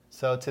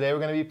So today we're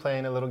going to be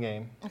playing a little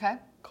game Okay.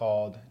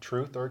 called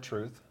Truth or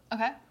Truth.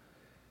 Okay.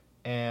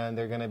 And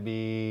they're going to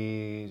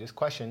be just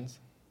questions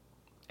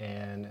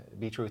and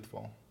be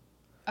truthful.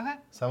 Okay.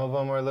 Some of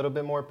them are a little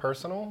bit more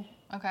personal.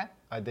 Okay.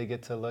 I did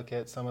get to look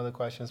at some of the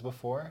questions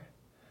before.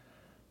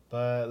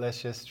 But let's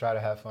just try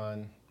to have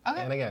fun.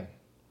 Okay. And again,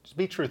 just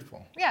be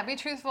truthful. Yeah, be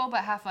truthful,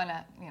 but have fun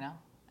at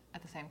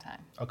the same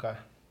time. Okay.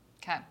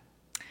 Okay.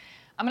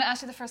 I'm going to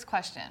ask you the first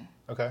question.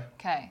 Okay.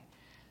 Okay.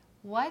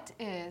 What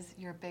is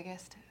your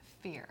biggest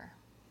fear?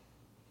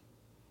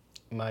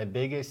 My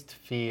biggest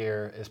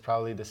fear is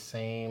probably the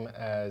same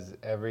as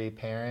every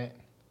parent,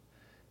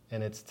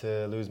 and it's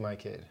to lose my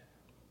kid.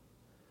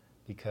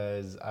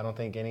 Because I don't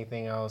think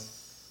anything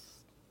else,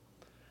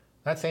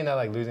 not saying that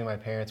like losing my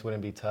parents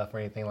wouldn't be tough or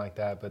anything like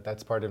that, but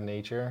that's part of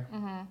nature.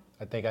 Mm-hmm.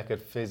 I think I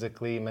could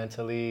physically,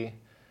 mentally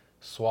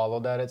swallow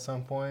that at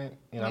some point.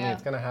 I mean,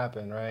 it's going to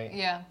happen, right?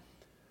 Yeah.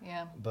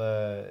 Yeah.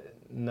 But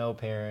no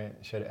parent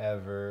should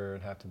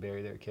ever have to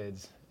bury their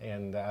kids.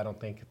 And I don't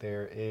think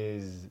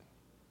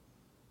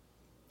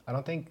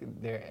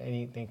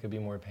anything could be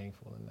more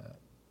painful than that.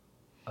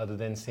 Other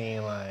than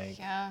seeing like,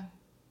 Yeah.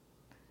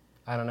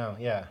 I don't know,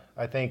 yeah.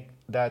 I think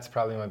that's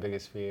probably my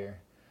biggest fear.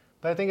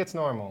 But I think it's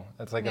normal.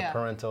 It's like a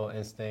parental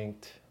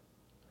instinct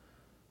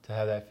to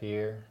have that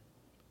fear.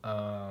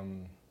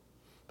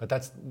 But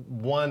that's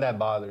one that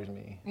bothers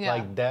me. Yeah.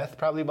 Like death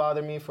probably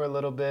bothered me for a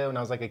little bit when I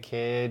was like a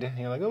kid.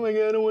 You're like, oh my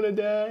God, I don't want to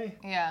die.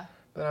 Yeah.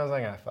 But I was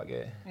like, fuck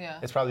it. Yeah.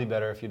 It's probably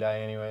better if you die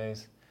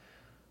anyways.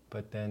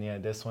 But then, yeah,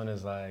 this one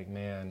is like,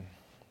 man.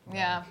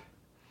 Yeah.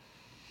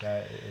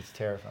 That it's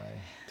terrifying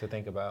to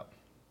think about.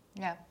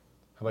 Yeah.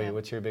 How about you?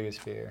 What's your biggest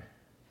fear?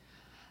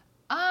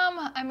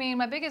 I mean,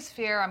 my biggest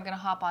fear, I'm going to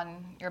hop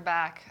on your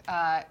back,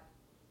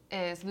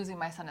 is losing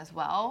my son as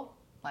well.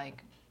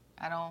 Like,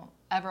 I don't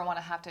ever want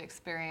to have to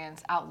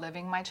experience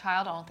outliving my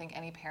child. I don't think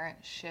any parent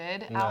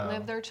should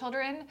outlive their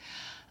children.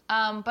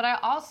 But I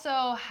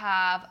also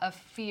have a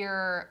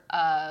fear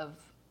of,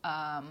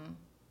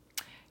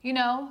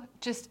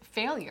 just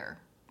failure.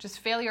 Just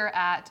failure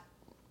at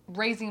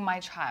raising my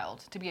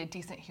child to be a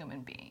decent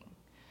human being.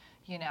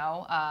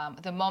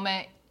 The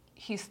moment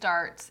he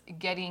starts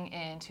getting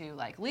into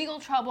like legal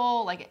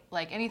trouble,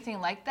 like anything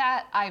like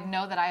that, I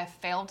know that I have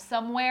failed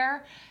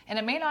somewhere, and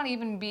it may not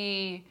even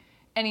be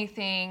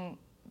anything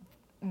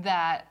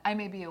that I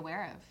may be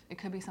aware of. It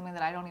could be something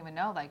that I don't even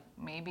know, like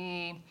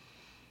maybe.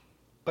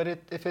 But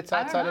if it's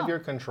outside of your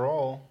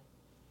control.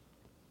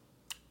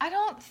 I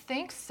don't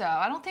think so.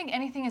 I don't think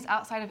anything is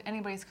outside of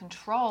anybody's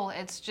control.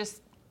 It's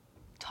just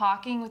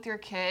talking with your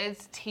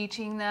kids,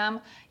 teaching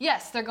them.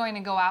 Yes, they're going to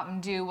go out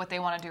and do what they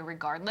want to do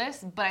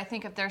regardless, but I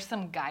think if there's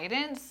some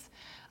guidance,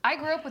 I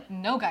grew up with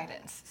no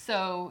guidance.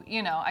 So,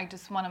 I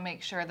just want to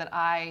make sure that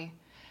I,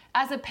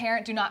 as a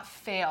parent, do not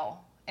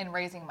fail in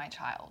raising my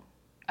child.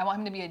 I want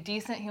him to be a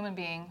decent human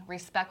being,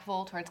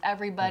 respectful towards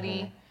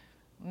everybody,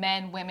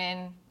 men,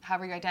 women,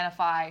 however you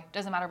identify,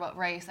 doesn't matter what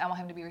race. I want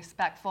him to be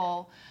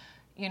respectful.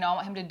 I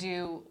want him to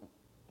do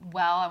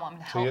well. I want him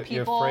to help people.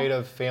 You're afraid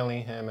of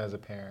failing him as a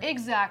parent.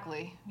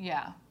 Exactly.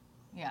 Yeah.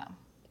 Yeah.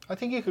 I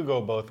think you could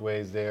go both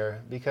ways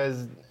there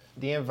because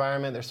the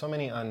environment, there's so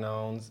many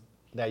unknowns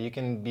that you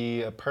can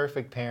be a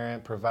perfect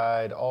parent,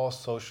 provide all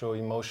social,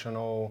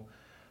 emotional,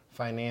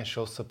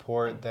 financial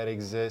support that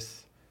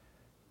exists,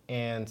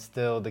 and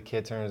still the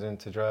kid turns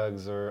into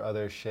drugs or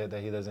other shit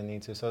that he doesn't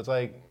need to. So it's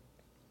like,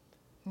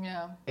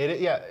 Yeah.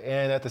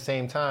 And at the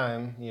same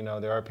time,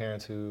 there are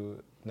parents who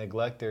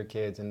neglect their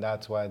kids, and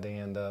that's why they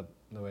end up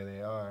the way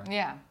they are.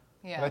 Yeah.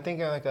 Yeah. But I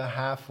think like a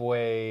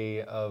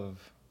halfway of,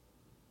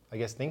 I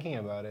guess, thinking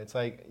about it. It's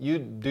like you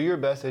do your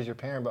best as your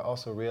parent, but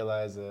also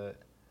realize that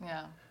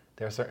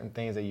there are certain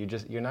things that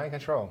you're not in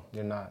control.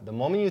 You're not. The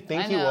moment you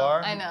think you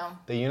are, I know.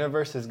 The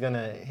universe is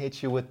gonna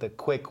hit you with the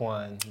quick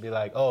one. Be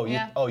like,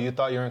 you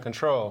thought you were in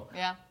control.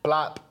 Yeah.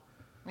 Plop.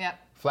 Yeah.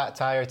 Flat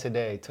tire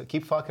today.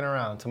 Keep fucking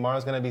around.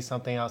 Tomorrow's gonna be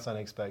something else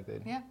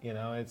unexpected. Yeah.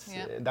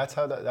 That's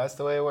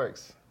the way it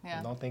works.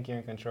 Yeah. Don't think you're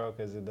in control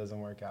because it doesn't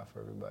work out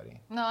for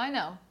everybody. No, I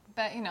know.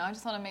 But, I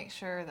just want to make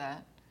sure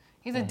that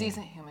he's a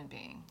decent human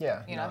being.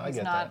 Yeah. He's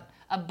not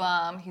a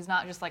bum. He's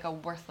not just like a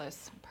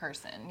worthless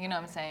person. You know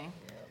what I'm saying?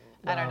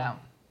 Well, I don't know.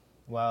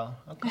 Well,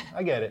 okay.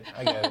 I get it.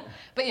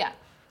 But yeah,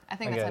 I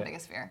think that's my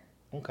biggest fear.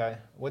 Okay.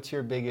 What's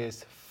your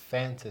biggest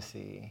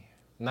fantasy?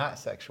 Not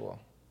sexual.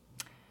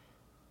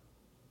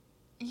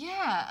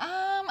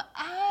 Yeah.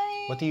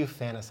 What do you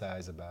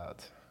fantasize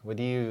about? What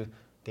do you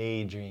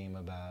daydream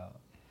about?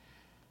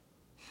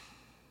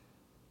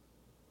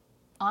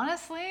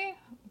 Honestly,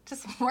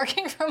 just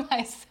working for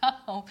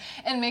myself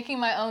and making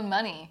my own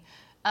money.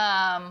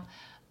 I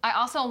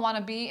also want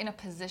to be in a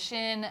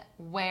position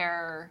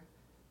where,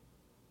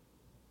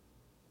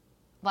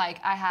 like,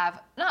 I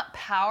have, not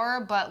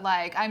power, but,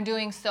 like, I'm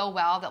doing so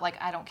well that,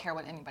 like, I don't care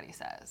what anybody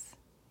says,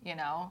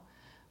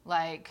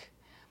 Like,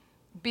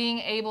 being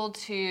able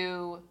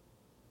to,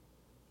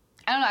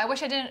 I don't know, I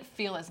wish I didn't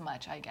feel as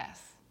much, I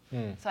guess.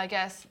 So I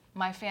guess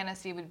my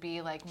fantasy would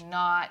be, like,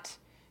 not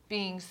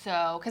being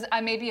so, because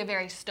I may be a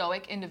very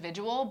stoic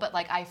individual, but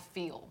like I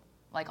feel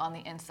like on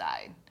the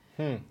inside.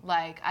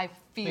 Like, I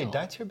feel. Wait,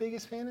 that's your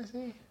biggest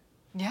fantasy?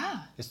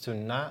 Yeah. Is to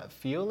not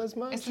feel as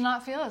much? It's to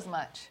not feel as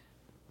much.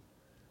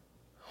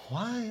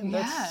 Why? Yeah.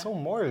 That's so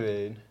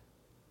morbid.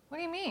 What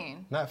do you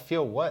mean? Not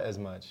feel what as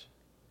much?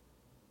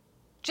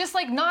 Just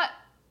like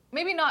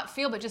maybe not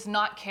feel, but just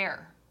not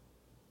care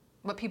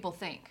what people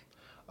think.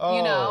 Oh.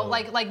 You know,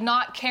 like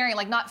not caring,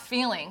 like not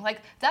feeling.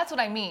 Like, that's what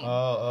I mean.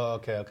 Oh,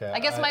 okay. I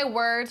guess my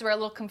words were a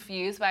little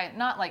confused by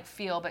not like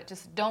feel, but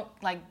just don't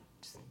like,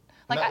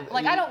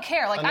 I don't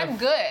care. Like, I'm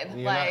good.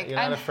 You're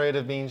not afraid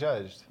of being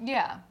judged.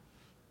 Yeah.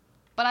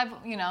 But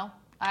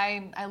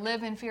I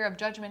live in fear of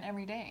judgment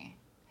every day.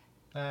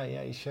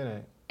 Yeah, you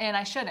shouldn't. And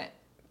I shouldn't.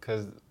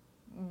 Because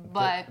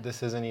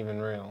this isn't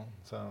even real,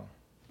 so.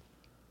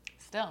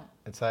 Still.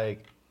 It's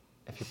like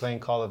if you're playing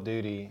Call of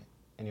Duty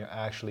and you're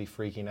actually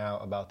freaking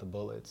out about the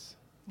bullets.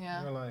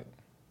 Yeah. You're like,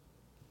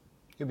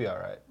 you'll be all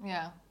right.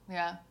 Yeah.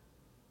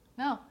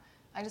 No,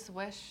 I just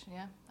wish,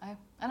 I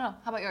don't know.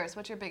 How about yours?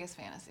 What's your biggest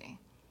fantasy?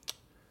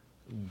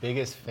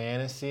 Biggest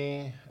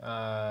fantasy?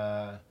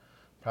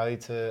 Probably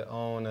to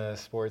own a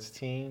sports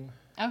team.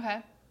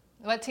 Okay.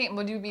 What team?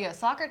 Would you be a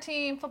soccer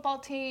team, football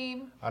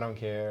team? I don't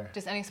care.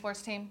 Just any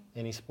sports team?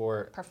 Any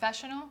sport.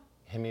 Professional?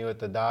 Hit me with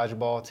the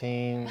dodgeball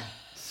team,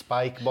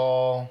 spike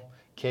ball,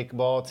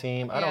 kickball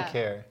team. I don't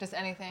care. Just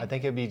anything? I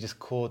think it'd be just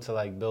cool to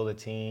like build a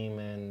team,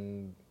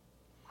 and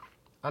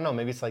I don't know,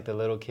 maybe it's like the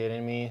little kid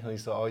in me who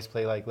used to always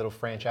play like little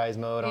franchise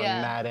mode on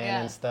Madden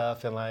and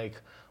stuff, and like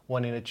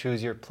wanting to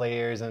choose your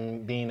players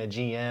and being a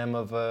GM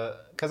of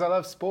because I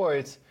love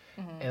sports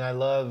and I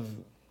love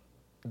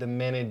the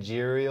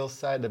managerial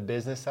side, the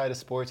business side of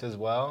sports as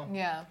well.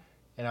 Yeah.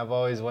 And I've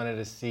always wanted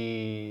to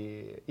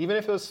see, even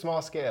if it was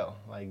small scale,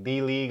 like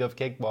the league of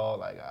kickball,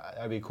 like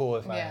that'd be cool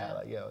if I had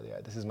like,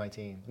 this is my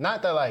team.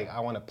 Not that like I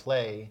want to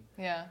play.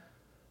 Yeah.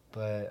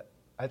 But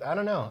I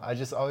don't know. I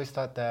just always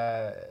thought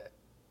that,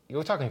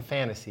 you're talking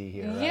fantasy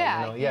here, right?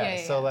 Yeah. You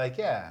know? So like,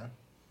 a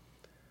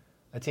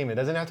team. It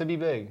doesn't have to be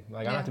big.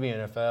 Like I don't have to be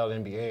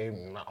NFL,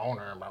 NBA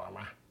owner, blah blah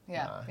blah.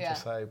 Yeah.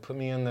 Just like put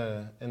me in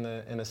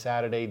the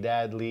Saturday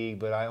dad league,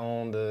 but I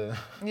own the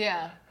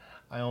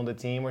I own the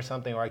team or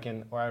something, or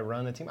I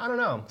run the team. I don't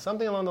know,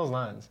 something along those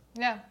lines.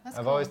 Yeah, that's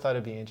I've cool. always thought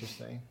it'd be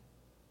interesting.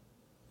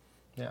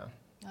 Yeah.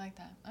 I like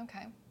that.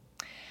 Okay.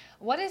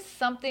 What is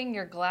something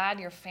you're glad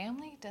your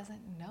family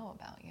doesn't know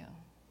about you?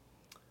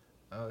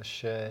 Oh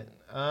shit.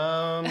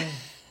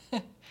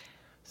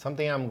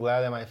 Something I'm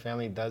glad that my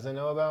family doesn't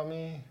know about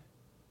me.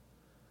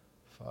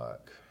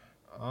 Fuck.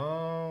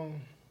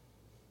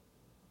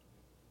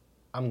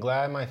 I'm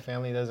glad my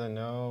family doesn't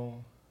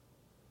know.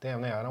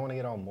 Damn, man, I don't want to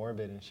get all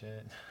morbid and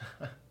shit.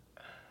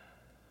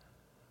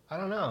 I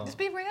don't know. Just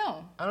be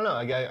real. I don't know.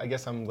 I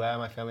guess I'm glad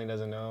my family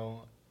doesn't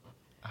know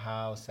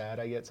how sad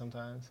I get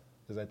sometimes,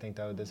 because I think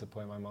that would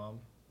disappoint my mom.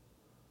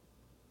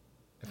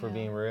 If we're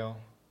being real.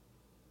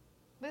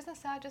 But isn't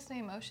sad just an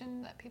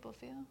emotion that people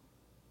feel?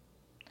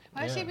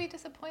 Why would she be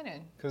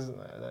disappointed? Because,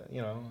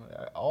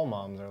 all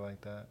moms are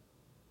like that.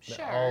 Sure.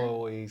 They're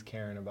always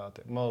caring about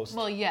it. Most.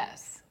 Well,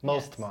 yes.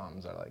 Most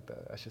moms are like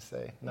that, I should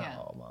say. Not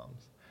all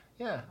moms.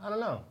 Yeah, I don't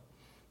know.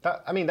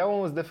 That one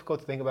was difficult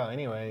to think about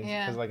anyway.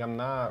 Yeah. Because, I'm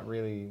not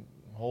really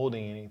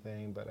holding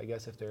anything. But I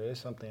guess if there is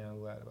something I'm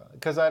glad about.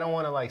 Because I don't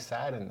want to,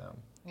 sadden them.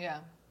 Yeah.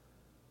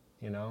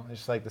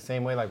 It's like the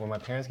same way, when my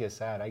parents get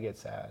sad, I get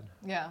sad.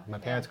 Yeah. When my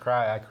parents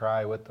cry, I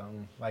cry with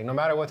them. No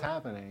matter what's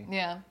happening.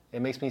 Yeah.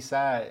 It makes me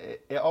sad.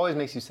 It always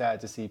makes you sad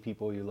to see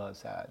people you love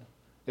sad.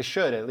 It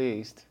should, at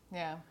least.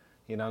 Yeah.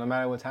 No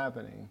matter what's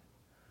happening.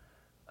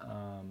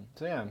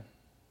 So, yeah.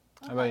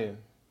 How about you?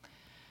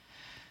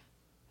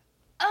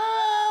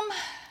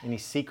 Any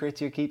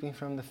secrets you're keeping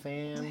from the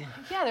fam?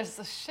 Yeah, there's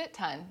a shit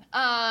ton.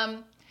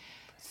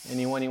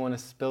 Anyone you want to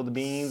spill the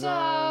beans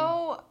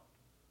on?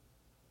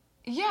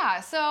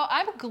 So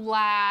I'm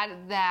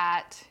glad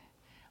that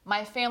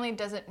my family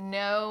doesn't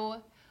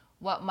know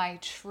what my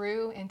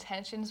true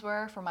intentions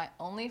were for my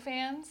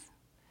OnlyFans.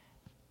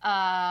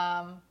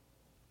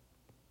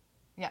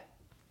 Yeah.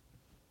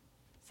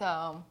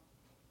 So,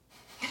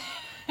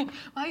 why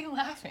are you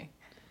laughing?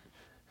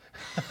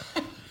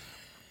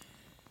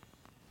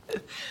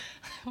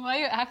 Why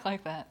do you act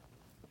like that?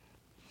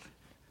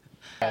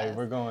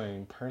 We're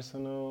going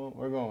personal.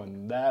 We're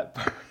going that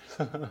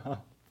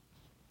personal.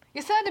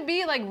 You said to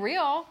be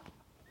real.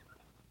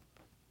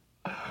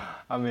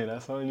 I mean,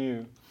 that's on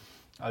you.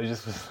 I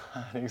just was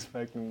not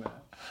expecting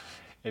that.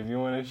 If you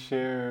want to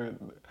share,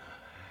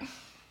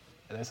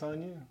 that's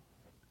on you.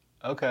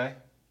 Okay.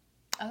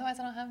 Otherwise,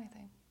 I don't have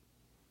anything.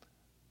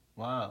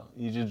 Wow,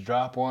 you just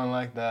drop one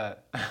like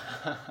that.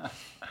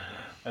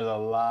 There's a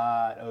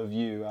lot of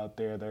you out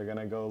there that are going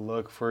to go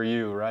look for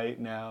you right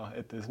now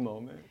at this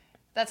moment.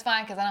 That's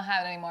fine, because I don't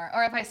have it anymore.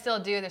 Or if I still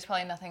do, there's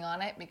probably nothing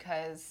on it,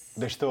 because...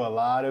 There's still a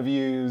lot of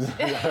yous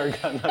that are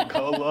going to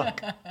go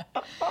look.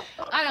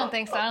 I don't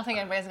think so. I don't think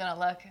anybody's going to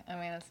look. I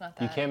mean, it's not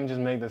that... You can't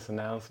just make this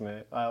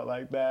announcement out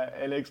like that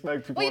and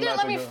expect people Well, you didn't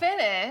not let to me go.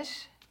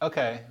 finish.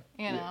 Okay.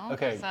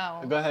 Okay,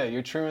 so... Go ahead.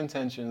 Your true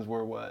intentions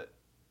were what?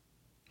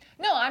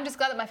 No, I'm just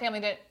glad that my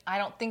family didn't... I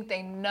don't think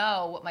they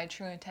know what my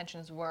true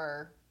intentions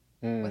were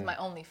with my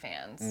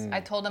OnlyFans. I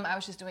told him I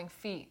was just doing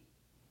feet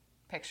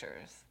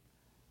pictures.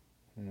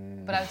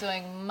 But I was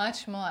doing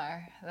much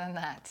more than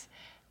that.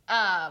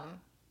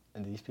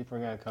 And these people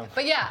are gonna come.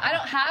 But yeah, I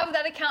don't have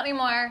that account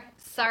anymore.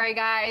 Sorry,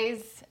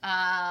 guys.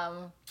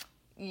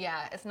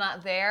 Yeah, it's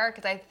not there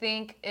because I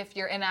think if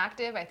you're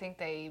inactive, I think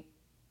they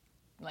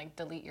like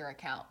delete your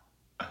account.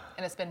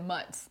 And it's been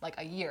months, like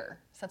a year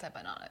since I've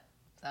been on it.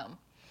 So,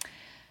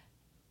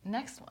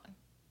 next one.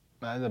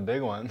 That's a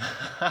big one.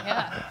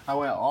 Yeah. I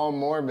went all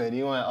morbid.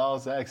 You went all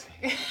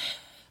sexy.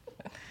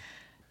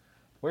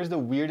 Where's the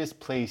weirdest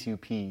place you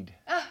peed?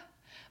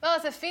 Well,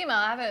 as a female,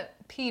 I haven't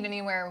peed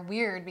anywhere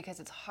weird because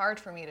it's hard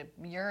for me to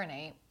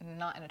urinate,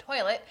 not in a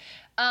toilet.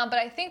 But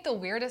I think the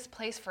weirdest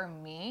place for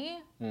me,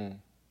 it's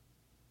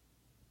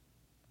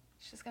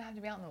just gonna have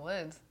to be out in the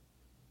woods.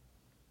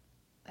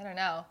 I don't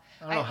know.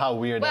 I don't know how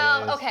weird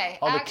that is. Well, okay.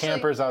 All actually, the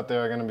campers out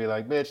there are gonna be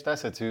like, bitch,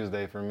 that's a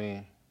Tuesday for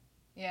me.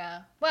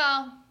 Yeah.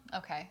 Well,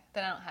 okay.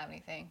 Then I don't have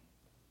anything.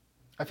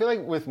 I feel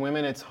like with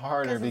women it's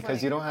harder 'Cause it's because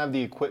like- you don't have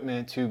the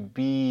equipment to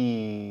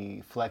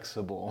be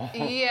flexible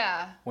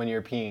Yeah. when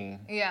you're peeing.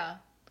 Yeah.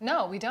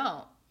 No, we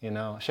don't. You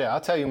know, shit.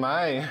 I'll tell you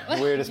my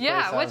weirdest place.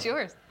 Yeah. What's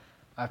yours?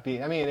 I've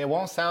peed. I mean, it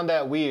won't sound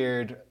that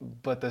weird,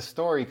 but the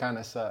story kind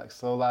of sucks.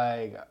 So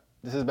like,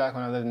 this is back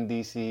when I lived in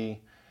DC,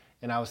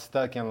 and I was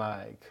stuck in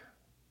like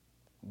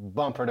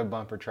bumper to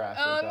bumper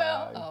traffic. Oh no.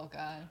 dog. Oh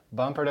god.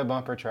 Bumper to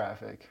bumper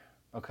traffic.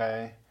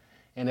 Okay.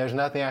 And there's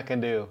nothing I can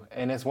do.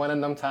 And it's one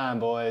of them time,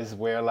 boys,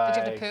 where like...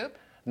 Did you have to poop?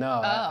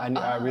 No,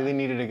 I really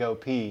needed to go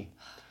pee.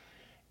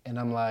 And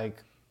I'm like,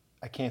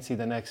 I can't see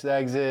the next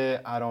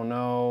exit. I don't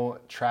know.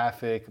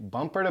 Traffic,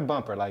 bumper to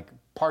bumper, like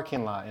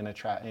parking lot in a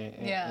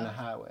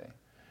highway.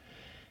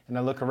 And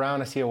I look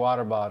around, I see a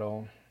water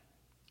bottle.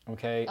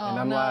 Okay. Oh, and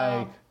I'm no.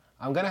 like,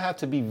 I'm going to have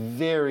to be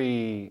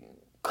very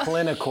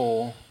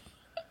clinical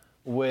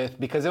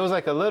because it was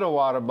like a little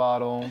water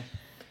bottle.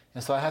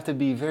 And so I have to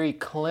be very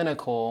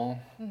clinical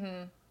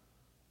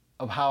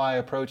of how I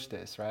approach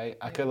this, right?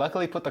 I could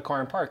luckily put the car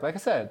in park. Like I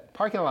said,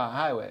 parking lot,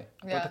 highway.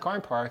 I put the car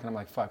in park, and I'm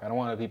like, fuck, I don't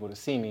want other people to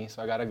see me,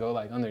 so I gotta go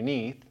like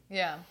underneath.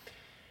 Yeah.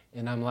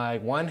 And I'm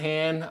like, one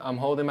hand, I'm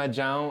holding my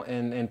joint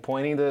and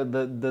pointing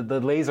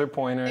the laser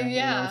pointer, you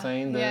know what I'm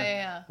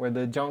saying? Where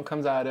the joint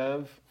comes out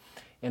of.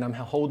 And I'm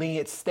holding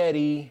it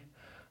steady,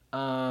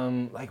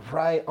 like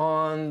right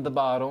on the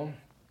bottle.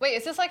 Wait,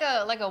 is this like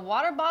a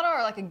water bottle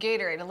or like a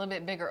Gatorade, a little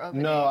bit bigger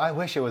opening? No, I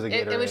wish it was a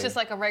Gatorade. It was just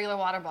like a regular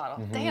water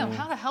bottle. Damn,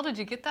 how the hell did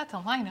you get that to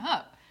line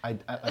up? I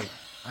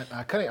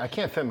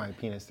can't fit my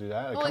penis through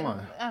that. Like, come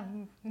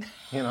on.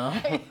 You know?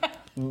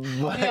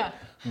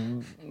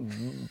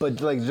 But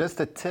like just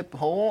the tip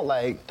hole,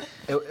 like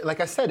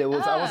I said, I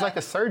was like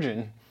a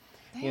surgeon.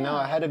 Damn. You know,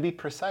 I had to be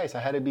precise. I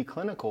had to be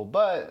clinical,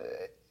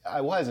 but I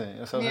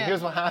wasn't. So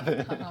here's what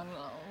happened. Oh no.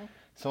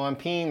 So I'm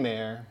peeing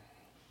there,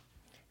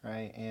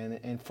 right?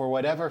 And for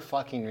whatever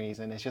fucking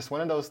reason, it's just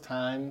one of those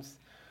times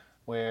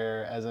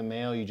where as a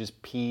male you just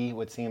pee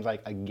what seems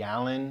like a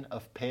gallon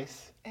of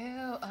piss.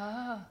 Ew,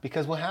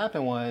 Because what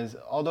happened was,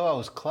 although I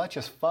was clutch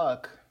as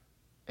fuck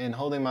and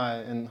holding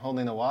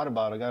the water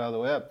bottle, got all the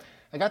way up,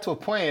 I got to a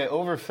point it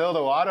overfilled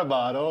the water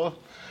bottle.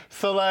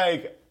 So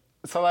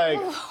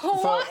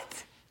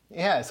What?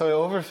 Yeah, so I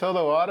overfilled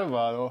the water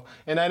bottle,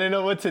 and I didn't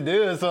know what to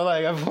do. So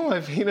like, I pull my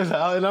penis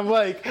out, and I'm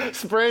like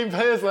spraying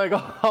piss like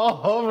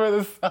all over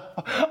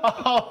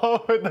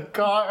the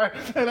car,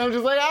 and I'm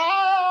just like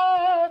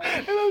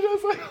and I'm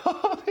just like,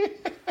 holy.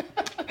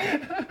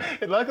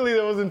 And luckily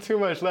there wasn't too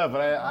much left,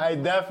 but I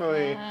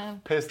definitely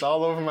pissed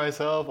all over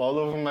myself, all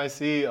over my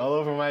seat, all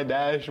over my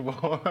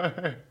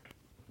dashboard.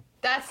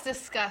 That's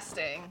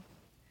disgusting.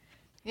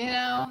 You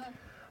know?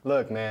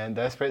 Look, man,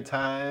 desperate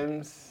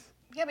times.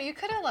 Yeah, but you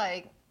could have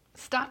like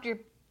stopped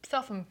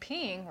yourself from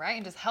peeing, right?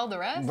 And just held the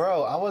rest?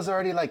 Bro, I was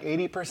already like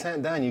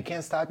 80% done. You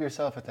can't stop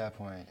yourself at that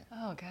point.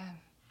 Oh, God.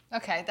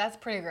 Okay, that's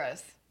pretty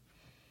gross.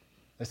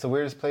 It's the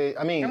weirdest place.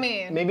 I mean,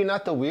 maybe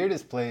not the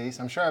weirdest place.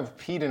 I'm sure I've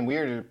peed in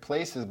weirder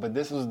places, but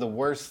this was the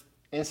worst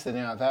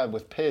incident I've had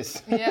with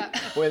piss. Yeah.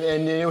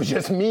 And it was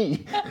just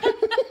me.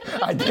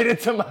 I did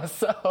it to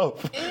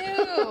myself.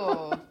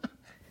 Ew.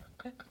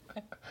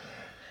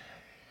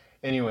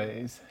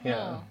 Anyways,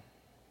 yeah. Oh.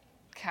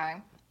 Okay.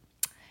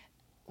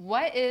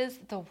 What is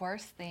the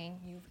worst thing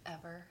you've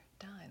ever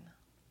done?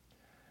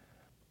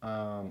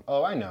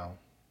 I know.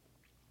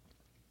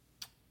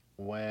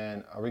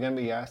 Are we going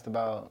to be asked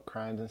about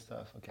crimes and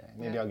stuff? Okay,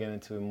 maybe I'll get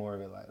into more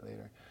of it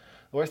later.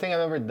 The worst thing I've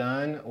ever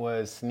done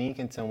was sneak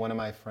into one of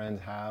my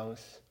friend's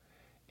house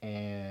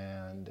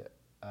and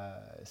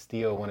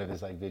steal one of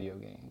his like video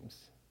games.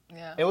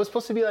 Yeah. It was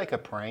supposed to be like a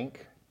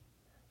prank,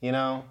 you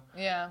know?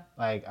 Yeah.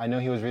 Like, I know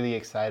he was really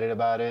excited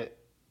about it,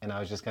 and I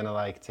was just gonna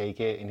like take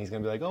it, and he's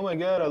gonna be like, oh my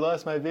God, I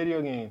lost my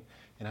video game.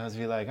 And I was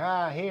be like,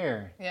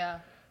 here. Yeah.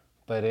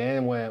 But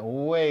it went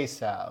way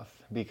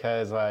south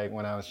because like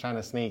when I was trying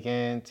to sneak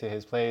into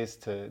his place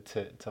to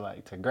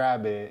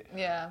grab it,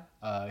 Yeah.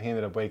 he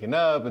ended up waking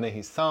up and then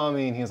he saw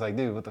me and he was like,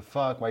 dude, what the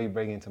fuck? Why are you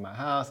breaking into my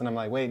house? And I'm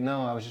like, wait,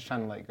 no, I was just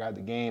trying to like grab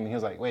the game. And he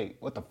was like, wait,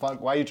 what the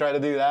fuck? Why are you trying to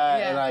do that?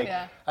 Yeah, and like,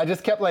 yeah. I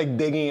just kept like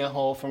digging a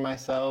hole for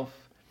myself.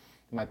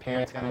 My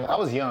parents I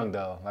was young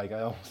though. Like,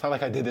 it's not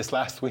like I did this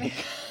last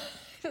week.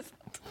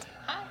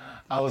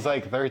 I was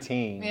like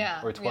 13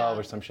 or 12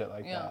 or some shit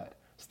like that.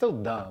 Still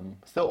dumb.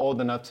 Still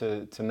old enough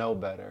to know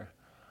better.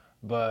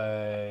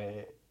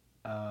 But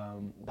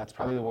that's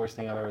probably the worst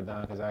thing I've ever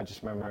done because I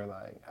just remember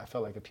like I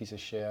felt like a piece of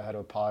shit. I had to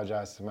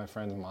apologize to my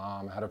friend's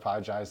mom. I had to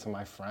apologize to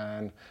my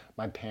friend.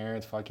 My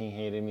parents fucking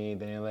hated me.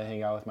 They didn't let me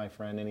hang out with my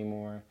friend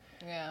anymore.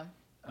 Yeah.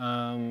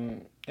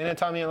 And it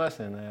taught me a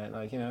lesson that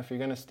like, you know, if you're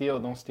gonna steal,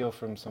 don't steal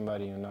from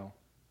somebody you know.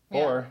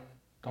 Yeah. Or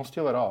don't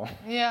steal at all.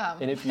 Yeah.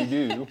 And if you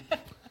do...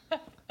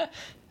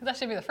 That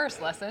should be the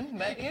first lesson,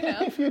 but you know.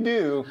 If you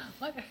do,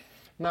 What?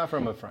 not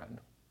from a friend.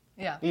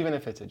 Yeah. Even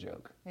if it's a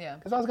joke. Yeah.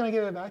 Because I was going to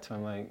give it back to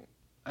him. Like,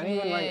 I didn't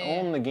even like Yeah.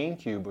 own the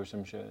GameCube or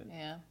some shit.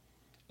 Yeah.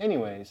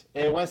 Anyways,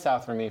 it went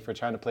south for me for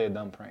trying to play a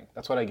dumb prank.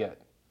 That's what I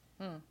get.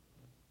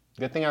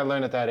 Good thing I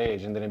learned at that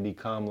age and didn't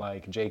become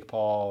like Jake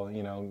Paul,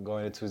 you know,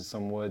 going into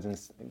some woods and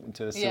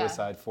into a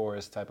suicide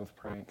forest type of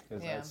prank.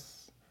 Cause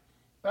that's...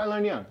 But I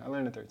learned young. I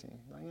learned at 13.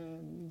 Like,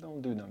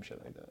 don't do dumb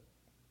shit like that.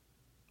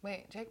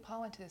 Wait, Jake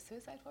Paul went to the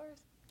suicide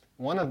forest?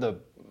 One of the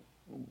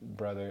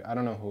brother, I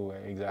don't know who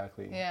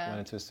exactly, Yeah. went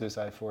into a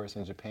suicide forest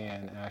in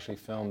Japan and actually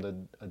filmed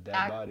a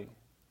dead body.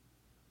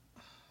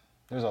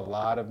 There's a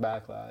lot of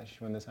backlash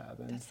when this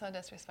happens. That's so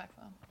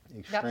disrespectful.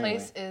 Extremely. That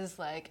place is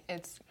like,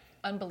 it's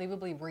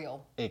unbelievably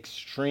real.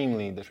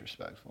 Extremely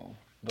disrespectful.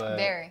 But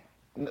Very.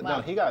 No,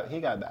 Wow. he got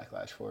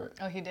backlash for it.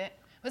 Oh, he did?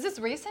 Was this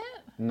recent?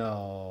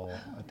 No,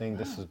 I think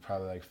this was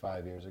probably like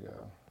 5 years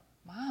ago.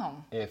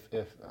 Wow. If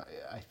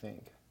I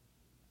think.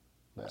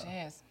 But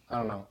Jeez. I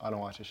don't know. I don't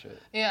watch this shit.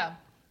 Yeah.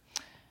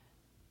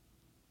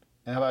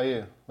 And how about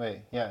you?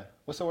 Wait, yeah.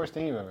 What's the worst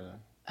thing you've ever done?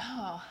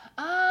 Oh,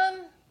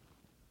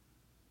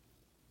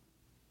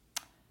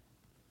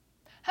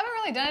 haven't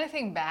really done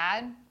anything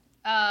bad.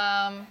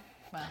 Well,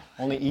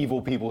 Only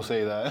evil people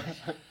say that.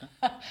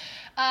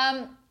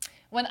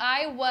 when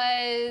I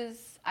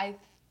was, I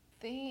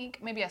think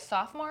maybe a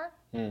sophomore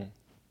in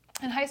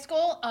high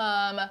school,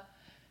 I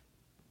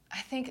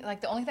think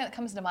like the only thing that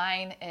comes to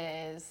mind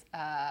is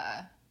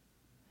I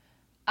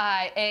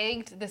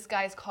egged this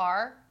guy's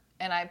car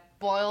and I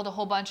boiled a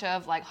whole bunch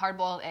of like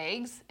hard-boiled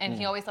eggs, and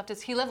he always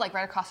he lived like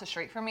right across the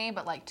street from me,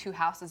 but like 2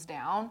 houses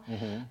down.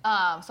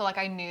 So like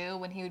I knew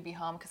when he would be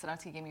home because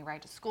sometimes he gave me a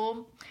ride to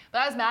school.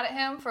 But I was mad at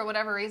him for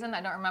whatever reason.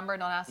 I don't remember.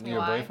 Don't ask me Your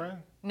why. boyfriend?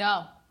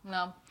 No.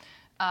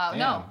 Damn,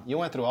 No. You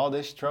went through all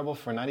this trouble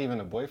for not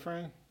even a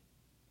boyfriend?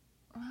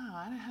 Oh,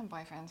 I didn't have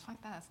boyfriends.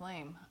 Fuck that. That's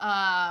lame.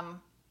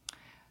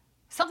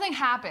 Something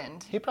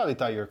happened. He probably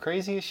thought you were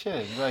crazy as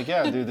shit. Like,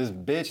 yeah, dude, this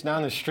bitch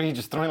down the street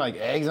just throwing like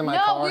eggs in my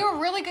car. No, we were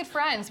really good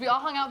friends. We all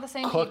hung out with the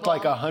same Cooked people.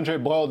 like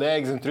 100 boiled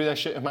eggs and threw that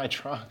shit in my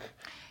trunk.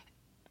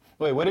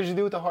 Wait, what did you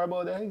do with the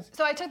hard-boiled eggs?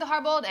 So I took the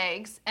hard-boiled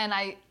eggs and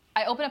I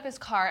opened up his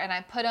car and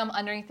I put them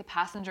underneath the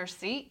passenger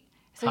seat.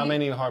 So How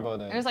many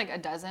hard-boiled eggs? There was like a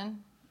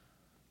dozen.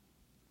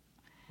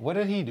 What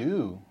did he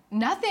do?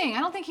 Nothing. I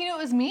don't think he knew it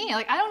was me.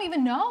 Like, I don't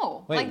even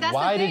know. Wait, like, that's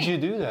why the thing. did you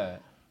do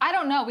that? I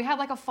don't know. We had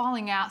like a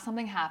falling out.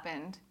 Something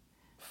happened.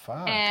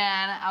 Fuck.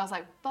 And I was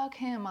like, fuck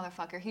him,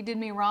 motherfucker. He did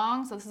me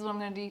wrong, so this is what I'm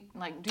going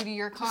to do to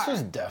your car. This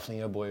was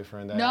definitely a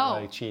boyfriend that No.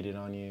 like cheated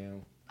on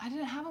you. I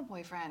didn't have a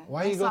boyfriend.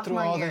 Why my you go through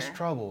sophomore all year. this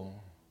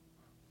trouble?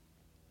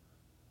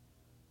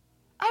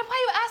 Why are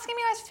you asking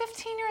me? I was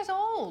 15 years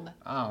old.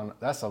 I don't know.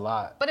 That's a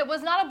lot. But it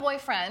was not a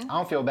boyfriend. I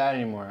don't feel bad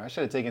anymore. I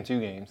should have taken 2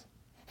 games.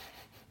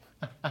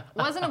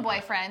 Wasn't a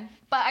boyfriend,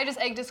 but I just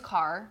egged his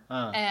car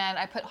and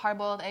I put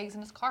hard-boiled eggs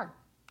in his car.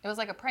 It was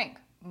like a prank.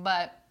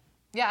 But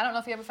yeah, I don't know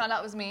if he ever found out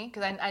it was me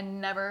because I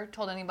never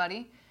told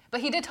anybody.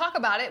 But he did talk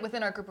about it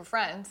within our group of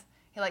friends.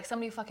 He like,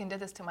 somebody fucking did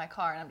this to my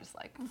car, and I'm just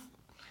like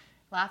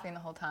laughing the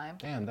whole time.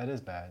 Damn, that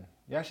is bad.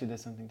 You actually did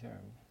something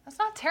terrible. That's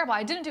not terrible.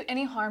 I didn't do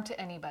any harm to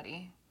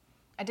anybody.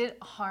 I did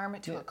harm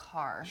to a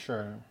car.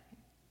 Sure.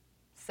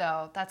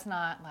 So that's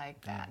not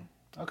like bad.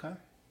 Okay.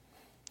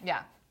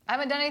 Yeah. I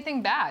haven't done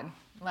anything bad.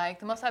 Like,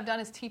 the most I've done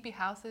is teepee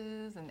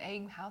houses and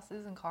egg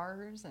houses and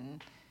cars,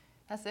 and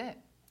that's it.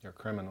 You're a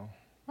criminal.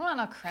 I'm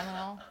not a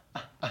criminal.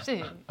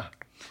 Shit.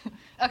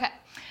 Okay.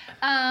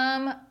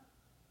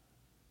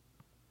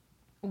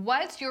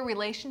 What's your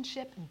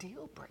relationship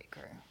deal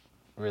breaker?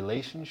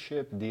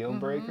 Relationship deal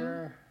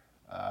breaker?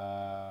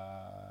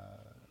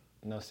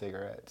 No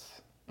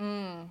cigarettes.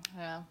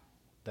 Yeah.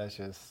 That's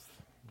just,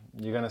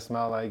 you're gonna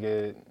smell like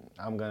it,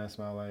 I'm gonna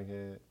smell like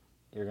it,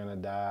 you're gonna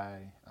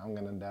die, I'm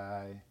gonna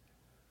die.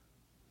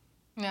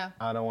 Yeah.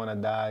 I don't wanna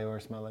die or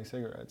smell like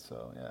cigarettes,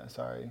 so yeah,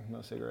 sorry,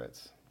 no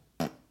cigarettes.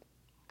 Okay.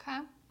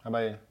 How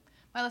about you?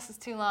 My list is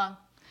too long.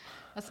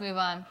 Let's move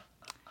on.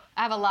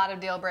 I have a lot of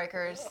deal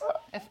breakers.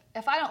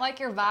 If I don't like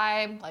your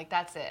vibe, like,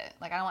 that's it.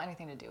 Like, I don't want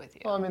anything to do with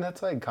you. Well, I mean,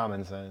 that's like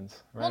common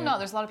sense, right? Well, no,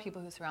 there's a lot of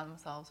people who surround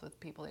themselves with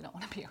people they don't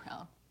want to be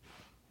around.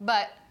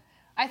 But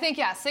I think,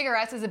 yeah,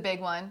 cigarettes is a big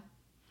one.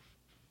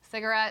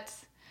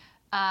 Cigarettes.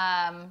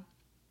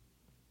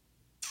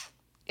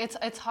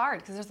 It's hard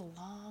because there's a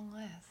long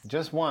list.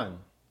 Just one.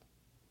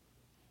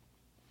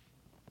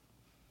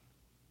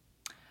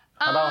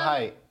 How about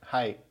height?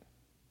 Height.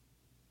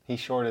 He's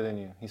shorter than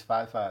you. He's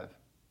 5'5".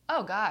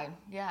 Oh, God,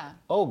 yeah.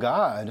 Oh,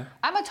 God.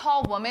 I'm a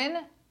tall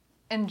woman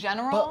in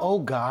general. But oh,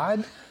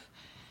 God?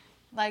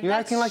 Like, You're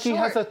that's acting like short. he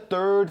has a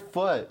 3rd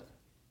foot.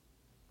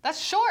 That's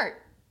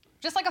short.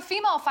 Just like a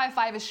female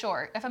 5'5" is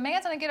short. If a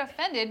man's gonna get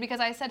offended because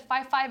I said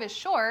 5'5" is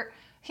short,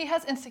 he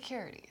has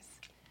insecurities.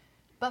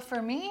 But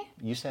for me,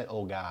 You said,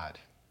 oh, God.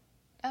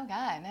 oh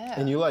God, no.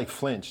 And you, like,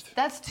 flinched.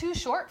 That's too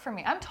short for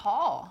me. I'm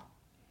tall.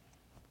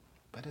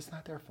 But it's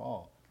not their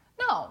fault.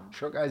 No,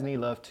 Short guys need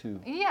love, too.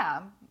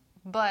 yeah,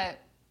 but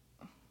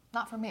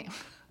not for me.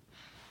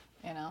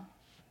 You know?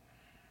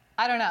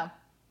 I don't know.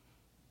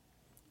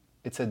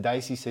 It's a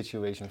dicey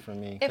situation for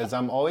me If- because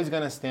I'm always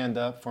going to stand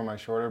up for my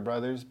shorter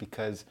brothers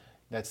because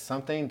that's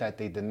something that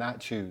they did not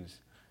choose.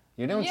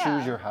 You don't Yeah.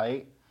 choose your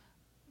height.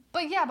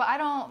 But yeah, but I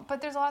don't.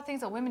 But there's a lot of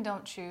things that women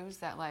don't choose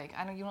that, like,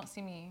 I know you don't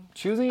see me.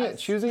 Choosing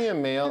a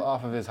male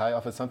off of his height,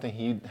 off of something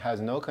he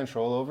has no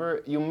control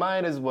over, you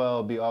might as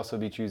well also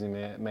be choosing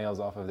males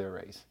off of their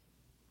race.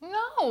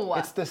 No.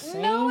 It's the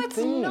same No, it's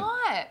thing.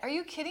 not. Are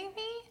you kidding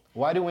me?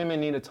 Why do women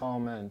need a tall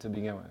man to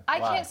begin with? I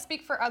Why? can't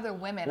speak for other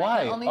women. I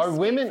Why can only are speak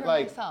women for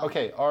like myself.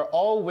 okay? Are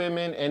all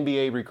women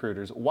NBA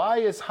recruiters? Why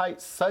is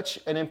height such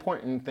an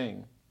important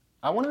thing?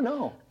 I want to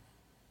know.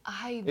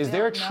 Is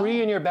there a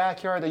tree in your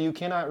backyard that you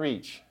cannot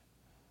reach?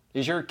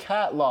 Is your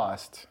cat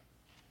lost?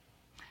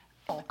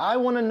 I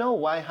want to know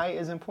why height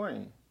is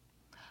important.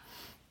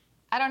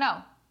 I don't know.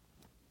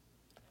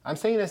 I'm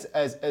saying this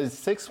as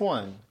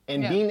 6'1"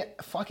 and Yeah. being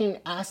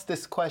fucking asked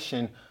this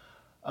question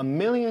a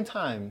million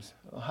times.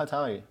 How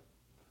tall are you?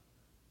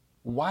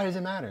 Why does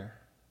it matter?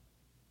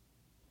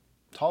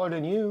 Taller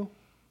than you.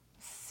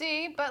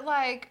 See, but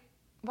like,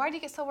 why do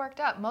you get so worked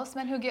up? Most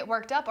men who get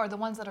worked up are the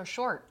ones that are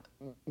short.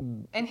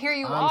 And here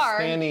you I'm are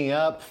standing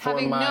up for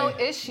having my... no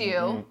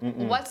issue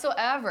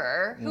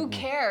whatsoever. Who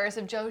cares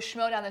if Joe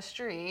Schmo down the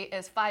street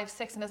is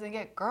 5'6" and doesn't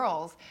get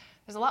girls?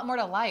 There's a lot more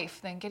to life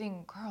than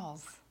getting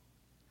girls.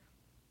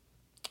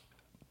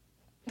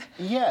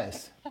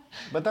 Yes,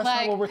 but that's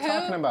Like, not what we're who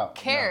talking about.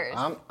 cares?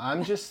 No,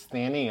 I'm just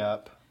standing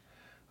up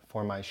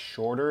for my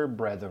shorter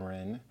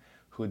brethren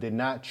who did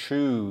not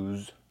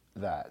choose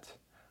that,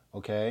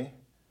 okay?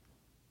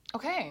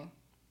 Okay.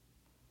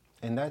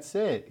 And that's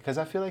it, because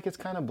I feel like it's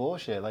kind of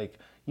bullshit. Like,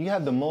 you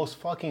have the most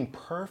fucking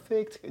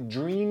perfect,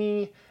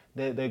 dreamy,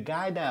 the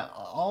guy that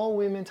all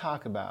women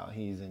talk about.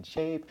 He's in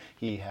shape,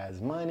 he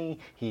has money,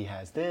 he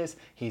has this,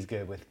 he's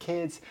good with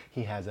kids,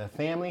 he has a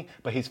family,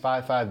 but he's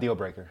 5'5" deal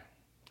breaker.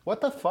 What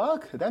the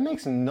fuck? That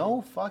makes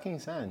no fucking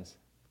sense.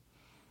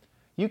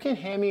 You can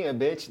hand me a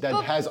bitch that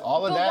has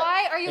all of but that. But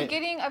why are you and-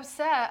 getting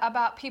upset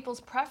about people's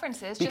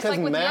preferences? Just Because like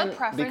with men- your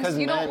preference, because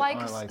you don't men like,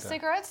 aren't like that.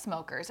 cigarette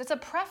smokers. It's a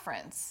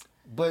preference.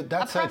 But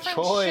that's a a preference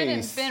choice.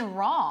 shouldn't have been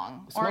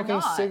wrong or Smoking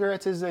not.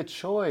 cigarettes is a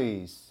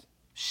choice.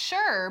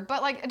 Sure,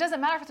 but like it doesn't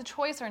matter if it's a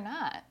choice or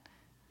not.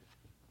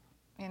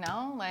 You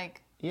know,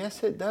 like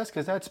Yes, it does,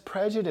 because that's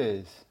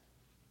prejudice.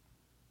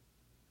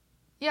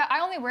 yeah, I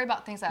only worry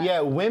about things that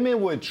Yeah,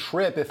 women would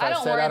trip if I I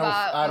don't said worry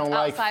about I don't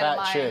what's like outside of fat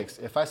my- chicks.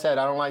 If I said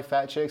I don't like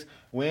fat chicks,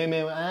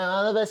 women,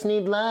 all of us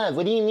need love.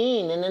 What do you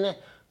mean? Nah.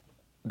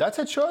 That's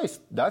a choice.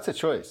 That's a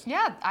choice.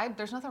 yeah,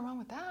 there's nothing wrong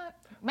with that.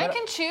 Men But-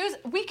 can choose.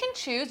 We can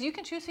choose. You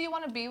can choose who you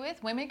want to be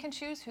with. Women can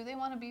choose who they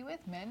want to be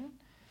with. Men.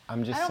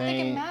 I'm just I don't think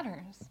saying it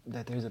matters.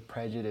 that there's a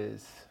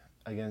prejudice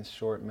against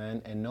short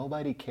men, and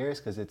nobody cares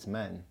because it's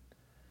men.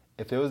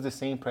 If there was the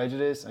same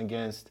prejudice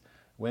against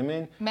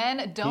women, Men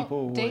people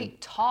don't would-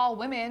 date tall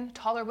women,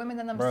 taller women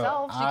than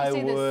themselves. You I can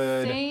say would-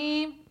 the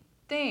same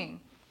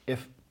thing.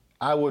 if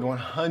I would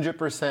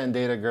 100%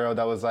 date a girl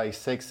that was like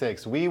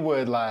 6'6", we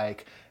would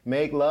like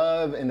make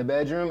love in the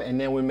bedroom and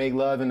then we'd make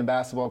love in the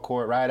basketball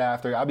court right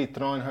after. I'd be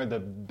throwing her the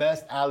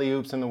best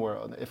alley-oops in the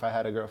world if I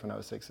had a girlfriend that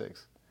was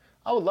 6'6".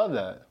 I would love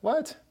that.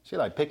 What? She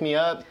like pick me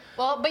up,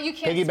 Well, but you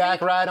can't piggyback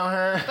speak, ride on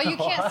her. But you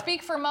can't What?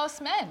 speak for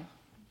most men.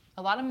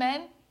 A lot of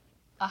men,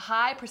 a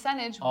high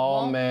percentage.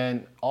 All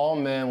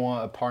won't. men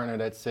want a partner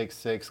that's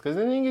 6'6", because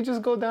then you can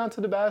just go down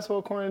to the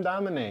basketball court and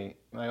dominate.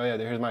 Like, oh yeah,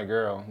 here's my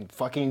girl.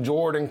 Fucking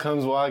Jordan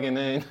comes walking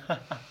in.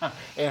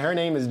 And her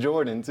name is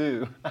Jordan,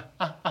 too.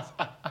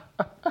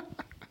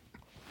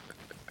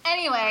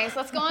 Anyways,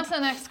 let's go on to the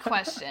next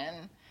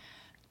question.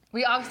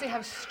 We obviously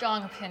have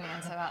strong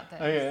opinions about this.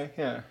 Okay,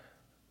 yeah.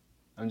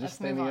 I'm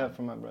just Let's move standing on. up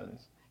for my brothers.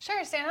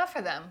 Sure, stand up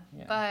for them.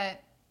 Yeah.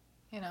 But,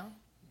 you know,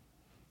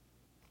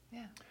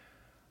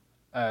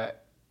 yeah.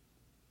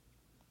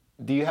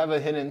 Do you have a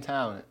hidden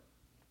talent?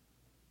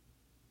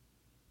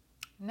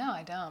 No,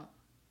 I don't.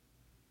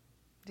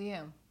 Do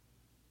you?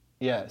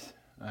 Yes,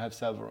 I have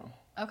several.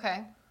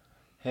 Okay.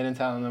 Hidden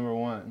talent number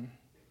 1,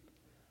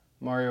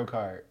 Mario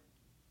Kart.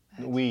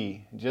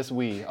 Just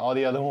Wii. All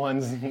the other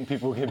ones,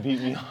 people can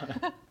beat me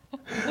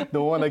on.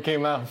 The one that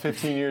came out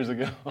 15 years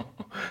ago.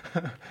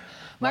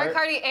 Mario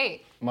Kart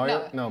 8. Mario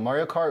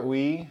Kart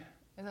Wii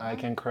Is it I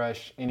more? can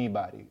crush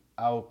anybody.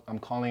 I'm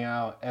calling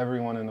out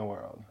everyone in the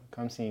world.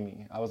 Come see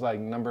me. I was like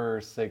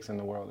number 6 in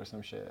the world or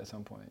some shit at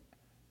some point.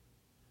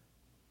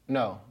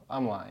 No,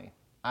 I'm lying.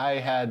 I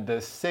had the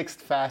 6th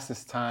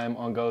fastest time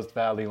on Ghost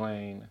Valley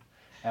Lane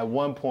at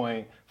one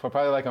point for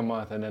probably like a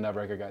month, and then that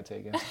record got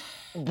taken.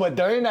 But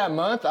during that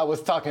month, I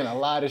was talking a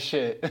lot of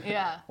shit.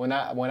 Yeah. When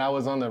I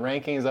was on the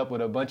rankings up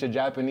with a bunch of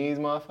Japanese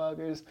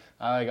motherfuckers,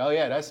 I like, oh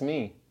yeah, that's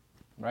me.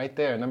 Right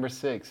there, number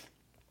 6.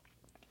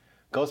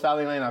 Ghost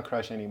Valley Lane, I'll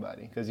crush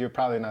anybody, because you're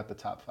probably not the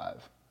top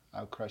 5.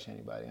 I'll crush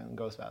anybody on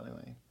Ghost Valley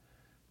Lane.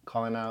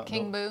 Calling out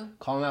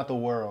calling out the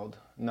world.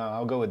 No,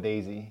 I'll go with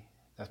Daisy.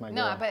 That's my girl.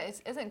 No,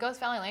 but isn't Ghost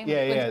Valley Lane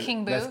with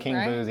King Boo? That's King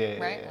right? Boo's, yeah.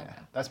 Right? Yeah. Okay.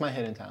 That's my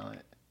hidden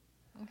talent.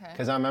 Okay.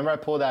 Because I remember I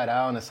pulled that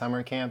out in a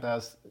summer camp. I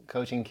was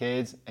coaching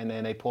kids, and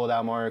then they pulled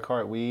out Mario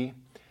Kart Wii.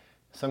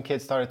 Some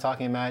kids started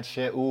talking mad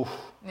shit. Oof.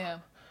 Yeah.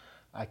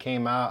 I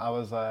came out, I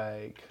was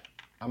like,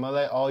 I'm going to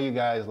let all you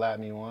guys lap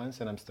me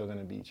once, and I'm still going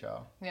to beat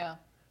y'all. Yeah.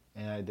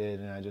 And I did,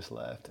 and I just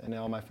left. And then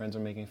all my friends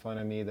were making fun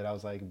of me that I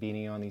was like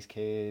beating on these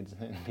kids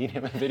and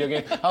beating them in video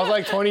games. I was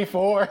like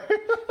 24.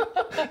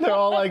 They're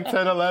all like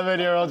 10,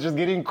 11-year-olds just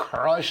getting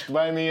crushed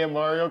by me at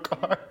Mario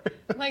Kart.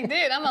 Like,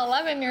 dude, I'm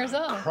 11 years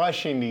old.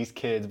 Crushing these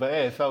kids, but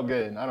hey, it felt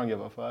good. I don't give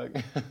a fuck.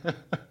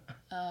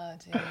 Oh,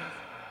 jeez.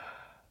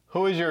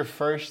 Who was your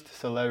first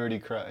celebrity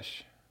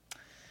crush?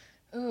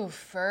 Ooh,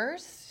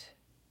 first?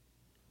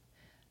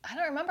 I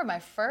don't remember my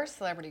first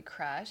celebrity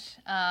crush.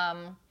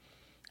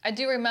 I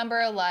do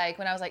remember, like,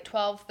 when I was like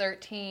 12,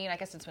 13, I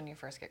guess it's when you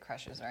first get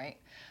crushes, right?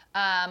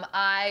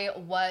 I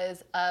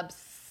was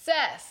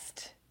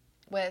obsessed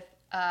with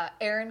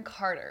Aaron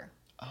Carter.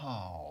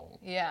 Oh.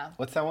 Yeah.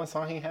 What's that one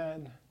song he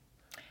had?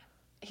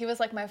 He was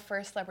like my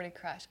first celebrity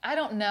crush. I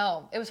don't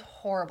know. It was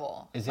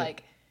horrible. Is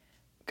like, it?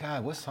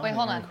 God, what song Wait, did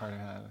hold Aaron on. Carter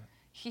have?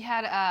 He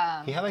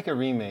had He had like a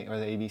remake, or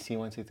the ABC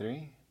 1, 2,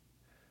 3?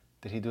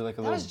 Did he do like a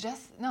that little... was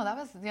just no, that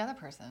was the other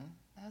person.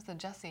 That was the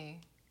Jesse,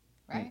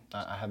 right?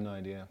 I have no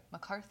idea.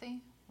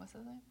 McCarthy? What's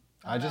his name?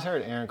 I just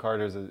heard Aaron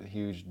Carter's a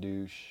huge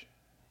douche.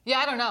 Yeah,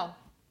 I don't know.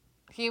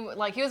 He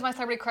was my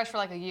celebrity crush for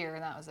like a year,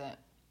 and that was it.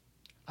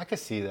 I could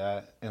see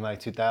that in like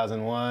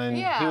 2001.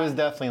 Yeah. He was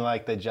definitely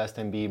like the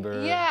Justin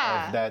Bieber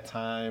Yeah. of that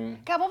time.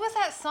 God, what was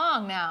that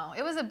song now?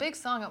 It was a big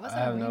song. It wasn't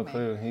I have a no remake.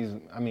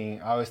 clue.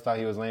 I always thought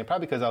he was lame.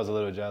 Probably because I was a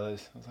little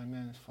jealous. I was like,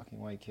 man, this fucking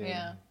white kid.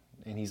 Yeah.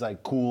 And he's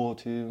like cool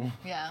too.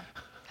 Yeah.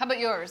 How about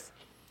yours?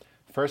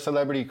 First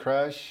celebrity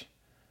crush?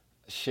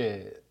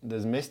 Shit.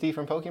 Does Misty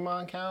from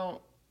Pokemon count?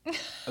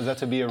 Is that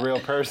to be a real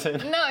person?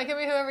 No, it can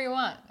be whoever you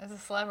want. It's a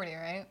celebrity,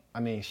 right?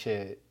 I mean,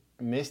 shit.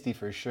 Misty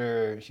for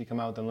sure. She come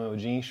out with them little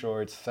jean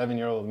shorts.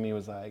 7-year-old me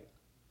was like,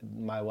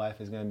 my wife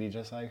is gonna be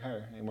just like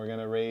her, and we're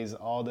gonna raise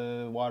all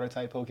the water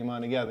type Pokemon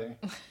together.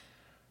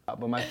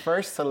 But my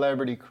first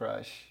celebrity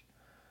crush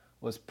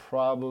was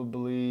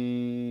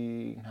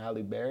probably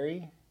Halle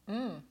Berry.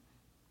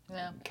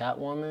 Yeah.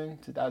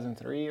 Catwoman,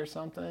 2003 or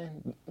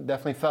something.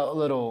 Definitely felt a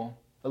little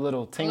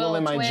tingle Little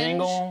in my twinge.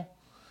 jingle.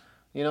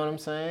 You know what I'm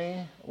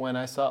saying? When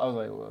I saw, I was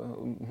like,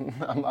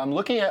 well, I'm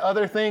looking at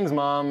other things,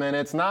 Mom, and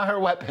it's not her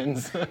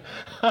weapons.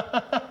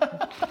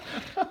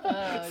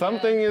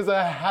 Something is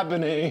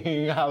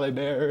happening, Halle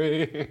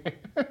Berry.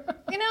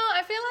 You know,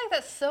 I feel like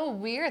that's so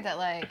weird that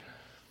like,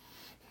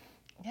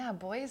 yeah,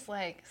 boys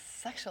like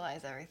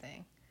sexualize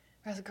everything,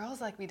 whereas girls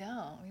like we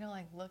don't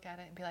like look at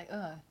it and be like,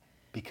 ugh.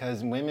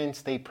 Because women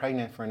stay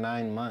pregnant for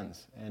 9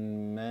 months,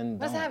 and men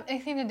What does don't. that have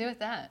anything to do with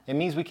that? It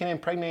means we can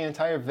impregnate an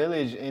entire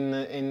village in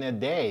a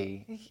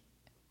day.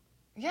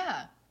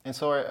 Yeah. And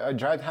so our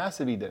drive has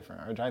to be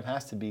different. Our drive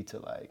has to be to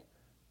like,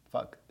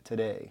 fuck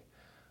today.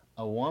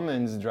 A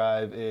woman's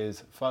drive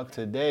is fuck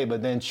today,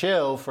 but then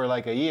chill for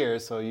like a year.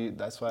 So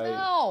that's why.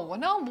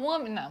 No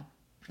woman, no.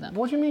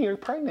 What do you mean? You're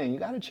pregnant. You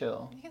gotta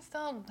chill. You can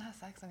still have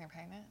sex when you're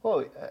pregnant.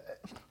 Well,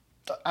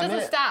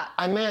 Stop.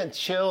 I meant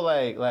chill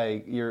like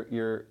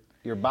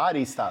your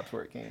body stops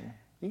working.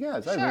 You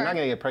guys, Sure. you're not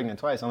gonna get pregnant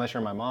twice unless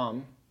you're my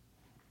mom.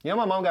 You know,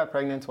 my mom got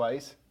pregnant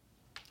twice.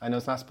 I know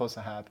it's not supposed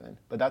to happen,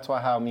 but that's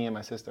how me and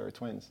my sister are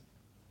twins.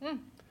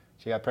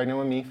 She got pregnant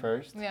with me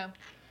first. Yeah.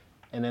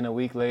 And then a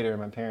week later,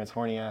 my parents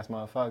horny ass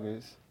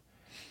motherfuckers.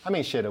 I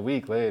mean, shit, a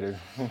week later.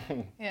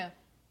 Yeah.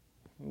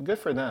 Good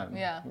for them.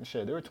 Yeah.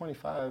 Shit, they were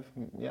 25.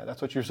 Yeah,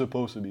 that's what you're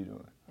supposed to be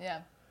doing.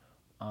 Yeah.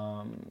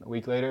 A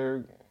week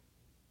later,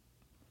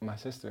 my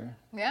sister.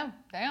 Yeah.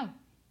 Damn.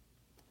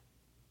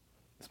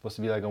 It's supposed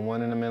to be like a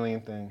 1 in a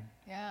million thing.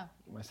 Yeah.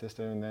 My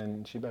sister, and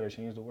then she better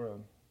change the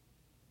world.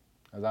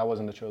 Because I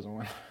wasn't the chosen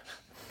one.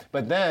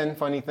 But then,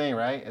 funny thing,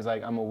 right, is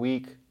like I'm a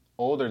week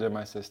older than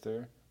my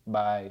sister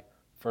by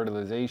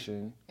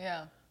fertilization.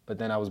 Yeah. But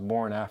then I was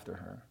born after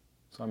her.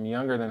 So I'm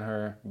younger than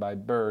her by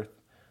birth,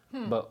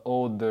 but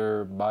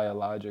older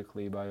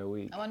biologically by a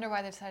week. I wonder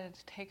why they decided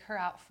to take her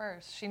out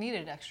first. She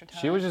needed extra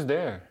time. She was just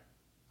there.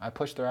 I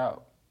pushed her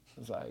out.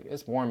 It's like,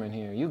 it's warm in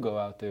here. You go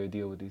out there and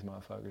deal with these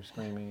motherfuckers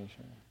screaming and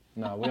shit.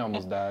 No, we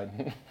almost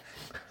died.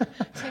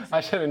 I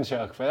shouldn't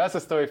joke, but that's a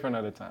story for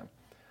another time.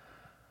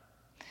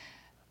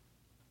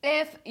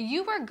 If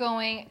you were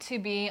going to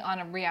be on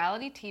a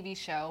reality TV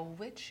show,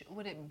 which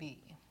would it be?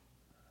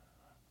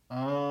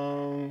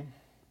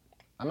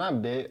 I'm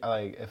not big,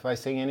 like, if I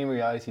sing any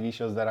reality TV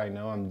shows that I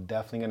know, I'm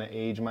definitely gonna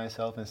age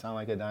myself and sound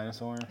like a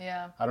dinosaur.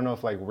 Yeah. I don't know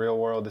if, like, Real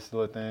World is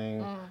still a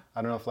thing.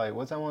 I don't know if, like,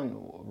 what's that one?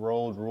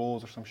 Road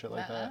Rules or some shit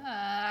like that.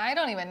 I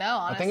don't even know,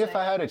 honestly. I think if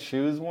I had to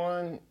choose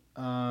one,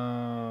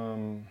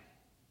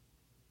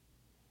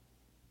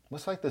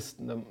 what's like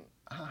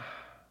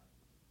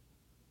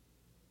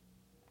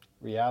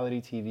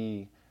reality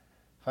TV?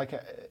 If I can,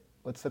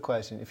 what's the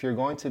question? If you're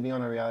going to be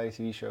on a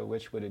reality TV show,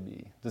 which would it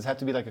be? Does it have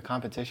to be like a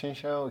competition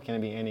show, or can it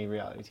be any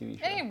reality TV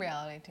show? Any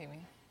reality TV.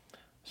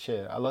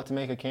 Shit, I'd love to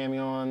make a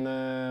cameo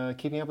on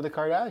Keeping Up with the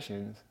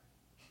Kardashians.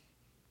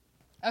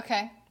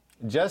 Okay.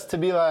 Just to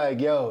be like,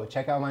 yo,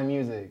 check out my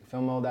music,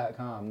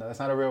 filmo.com. No, that's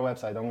not a real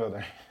website. Don't go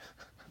there.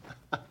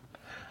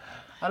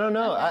 I don't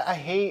know. I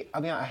hate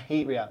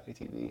reality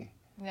TV.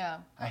 Yeah.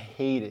 I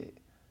hate it.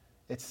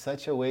 It's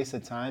such a waste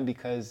of time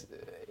because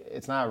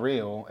it's not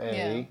real, A.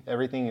 Yeah.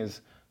 Everything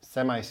is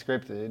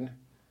semi-scripted.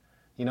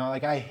 You know,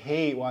 like, I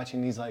hate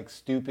watching these, like,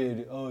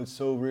 stupid, oh, it's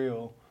so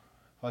real.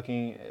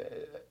 Fucking,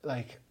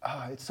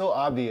 it's so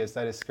obvious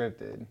that it's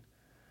scripted.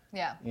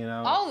 Yeah. You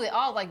know?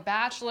 All like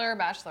Bachelor,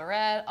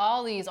 Bachelorette,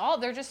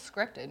 they're just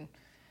scripted.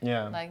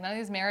 Yeah. Like, none of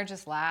these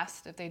marriages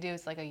last. If they do,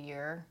 it's like a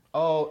year.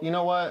 Oh, you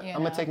know what? You I'm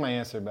going know? to take my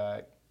answer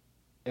back.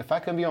 If I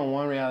could be on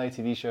one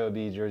reality TV show, it'd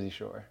be Jersey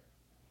Shore.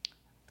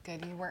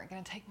 Good, you weren't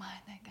going to take mine.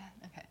 Thank God.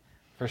 Okay.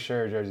 For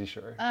sure, Jersey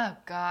Shore. Oh,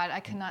 God, I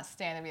could not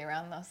stand to be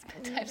around those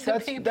types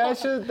of people.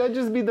 That'd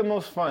just be the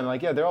most fun.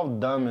 Like, yeah, they're all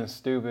dumb and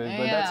stupid,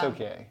 but that's Yeah.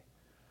 okay.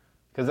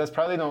 Because that's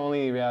probably the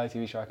only reality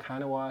TV show I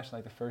kind of watched,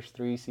 like the first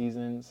 3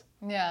 seasons.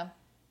 Yeah.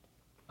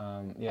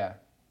 Yeah.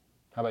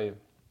 How about you?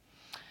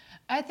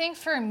 I think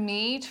for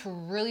me to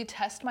really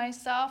test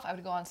myself, I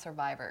would go on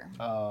Survivor.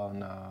 Oh,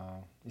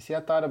 no. You see,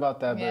 I thought about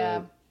that, Yeah.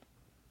 but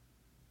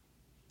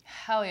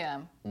Hell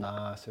yeah.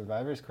 nah,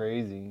 Survivor's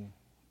crazy.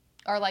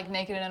 Or like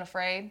Naked and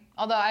Afraid.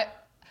 Although I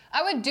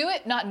would do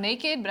it not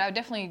naked, but I would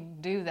definitely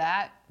do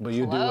that. But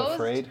you do clothed.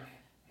 Afraid?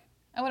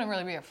 I wouldn't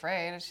really be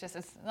afraid. It's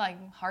like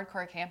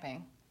hardcore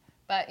camping.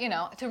 But, you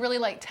know, to really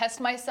like test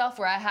myself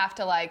where I have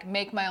to like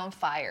make my own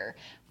fire,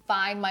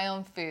 find my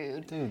own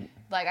food. Dude.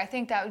 Like, I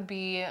think that would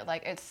be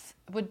like,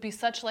 would be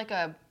such like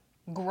a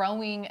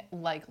growing,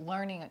 like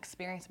learning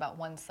experience about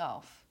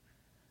oneself.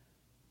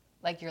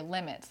 Like your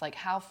limits, like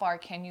how far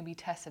can you be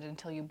tested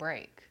until you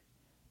break?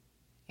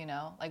 You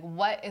know, like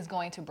what is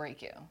going to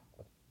break you?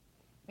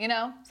 You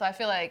know, so I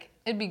feel like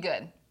it'd be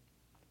good.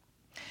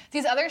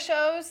 These other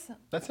shows.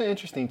 That's an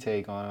interesting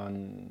take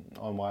on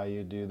why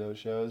you do those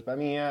shows. But I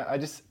mean, yeah,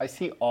 I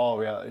see all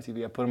reality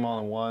TV. I put them all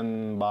in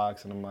one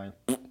box, and I'm like,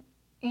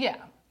 Yeah.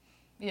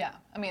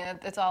 I mean,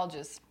 it's all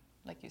just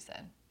like you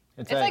said.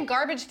 It's like like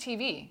garbage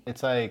TV.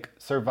 It's like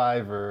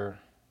Survivor.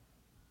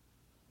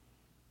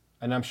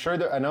 And I'm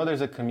sure I know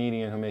there's a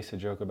comedian who makes a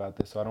joke about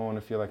this, so I don't want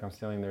to feel like I'm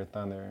stealing their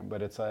thunder.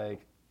 But it's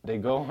like they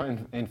go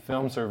and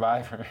film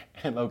Survivor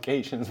in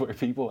locations where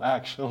people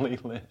actually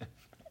live.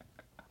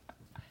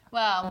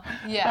 Well,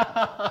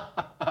 yeah.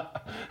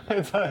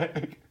 It's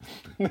like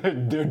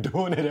they're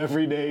doing it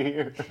every day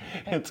here.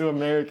 And to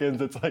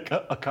Americans, it's like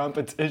a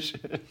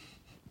competition.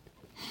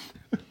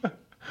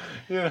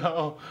 You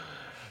know,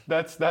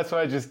 that's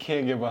why I just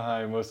can't get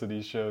behind most of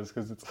these shows,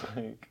 because it's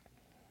like,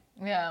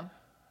 Yeah.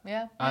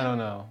 I don't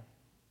know.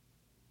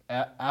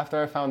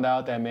 After I found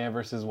out that Man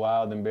vs.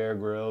 Wild and Bear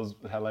Grylls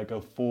had like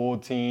a full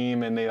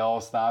team and they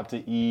all stopped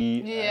to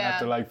eat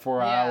after like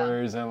 4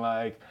 hours, and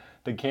like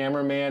the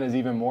cameraman is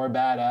even more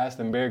badass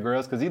than Bear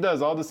Grylls because he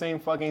does all the same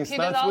fucking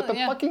stunts with the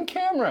fucking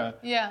camera.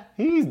 Yeah.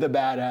 He's the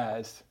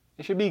badass.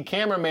 It should be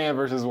Cameraman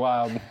versus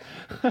Wild.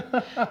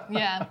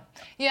 Yeah.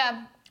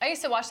 I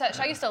used to watch that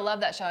show. I used to love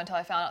that show until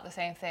I found out the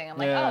same thing. I'm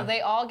like, Yeah. oh,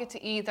 they all get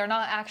to eat. They're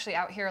not actually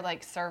out here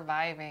like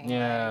surviving.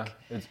 Yeah,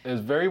 Like,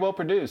 it's very well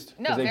produced.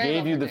 No, Because they very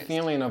gave well you the produced.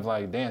 feeling of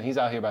like, damn, he's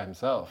out here by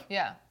himself.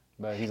 yeah.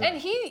 But he's And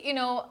he, you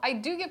know, I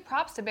do give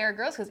props to Bear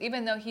Grylls because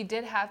even though he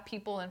did have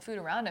people and food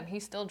around him, he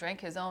still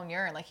drank his own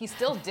urine. Like, he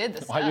still did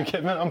the why are you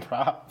stuff. giving him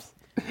props?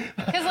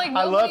 Because, like,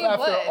 I love nobody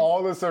after would.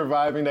 all the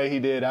surviving that he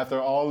did, after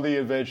all the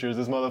adventures,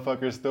 this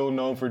motherfucker is still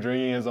known for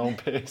drinking his own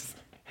piss.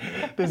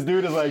 This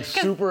dude is like 'Cause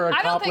super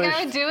accomplished. I don't think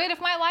I would do it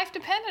if my life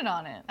depended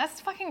on it. That's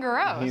fucking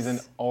gross. He's an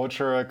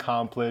ultra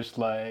accomplished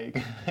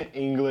like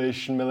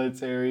English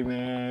military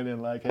man,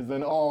 and like has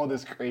done all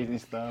this crazy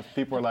stuff.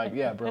 People are like,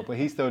 yeah, bro, but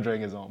he still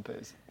drank his own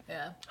piss.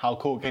 Yeah. How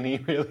cool can he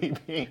really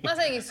be? I'm not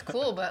saying he's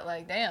cool, but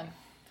like, damn.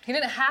 He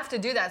didn't have to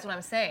do that, that's what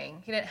I'm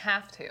saying. He didn't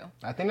have to.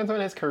 I think that's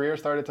when his career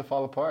started to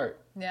fall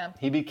apart. Yeah,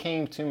 He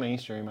became too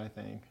mainstream, I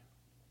think.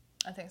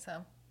 I think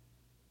so.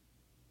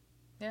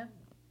 Yeah.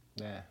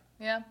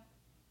 Yeah.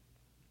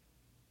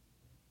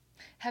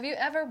 Have you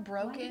ever Why did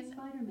broken...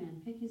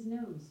 Spider-Man pick his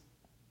nose?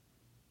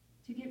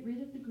 To get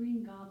rid of the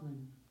Green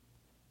Goblin.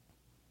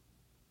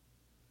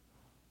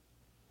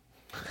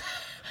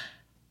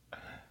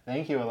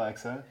 Thank you,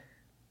 Alexa.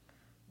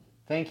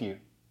 Thank you.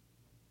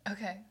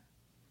 Okay.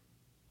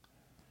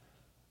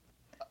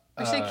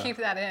 We should keep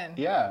that in.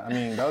 Yeah, I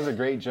mean, that was a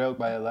great joke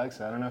by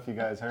Alexa. I don't know if you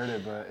guys heard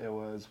it, but it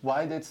was,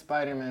 why did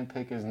Spider-Man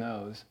pick his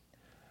nose?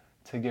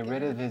 To get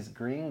rid of his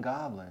Green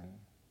Goblin.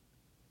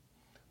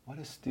 What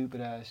a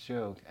stupid-ass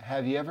joke.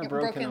 Have you ever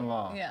broken a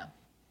law? Yeah.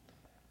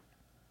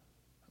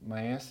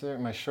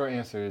 My short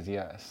answer is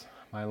yes.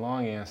 My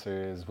long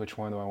answer is, which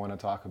one do I want to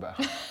talk about?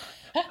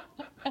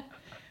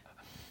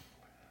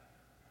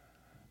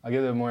 I'll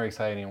give it a more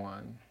exciting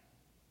one.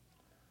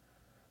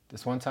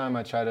 This one time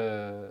I tried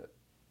to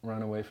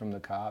run away from the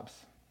cops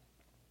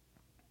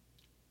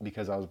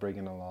because I was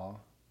breaking the law.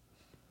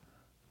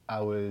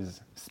 I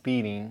was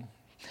speeding.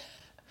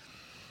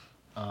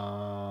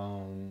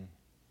 I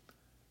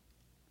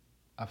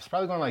was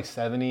probably going like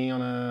 70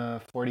 on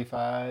a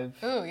 45.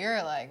 Ooh,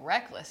 you're like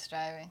reckless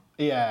driving.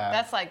 Yeah.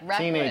 That's like reckless.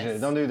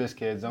 Teenagers, don't do this,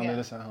 kids. Don't Yeah. do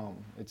this at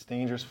home. It's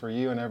dangerous for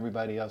you and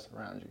everybody else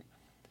around you.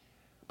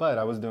 But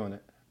I was doing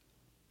it.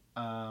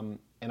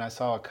 And I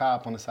saw a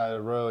cop on the side of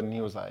the road, and he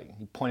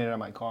pointed at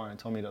my car and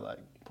told me to like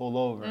pull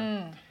over.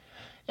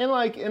 And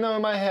like, in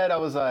my head, I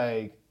was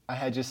like, I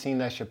had just seen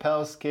that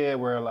Chappelle skit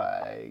where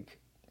like,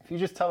 if you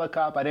just tell a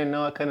cop I didn't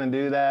know I couldn't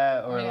do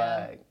that, or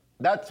like,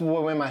 that's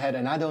what went in my head,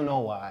 and I don't know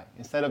why.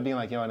 Instead of being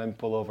like, yo, I didn't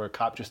pull over, a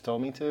cop just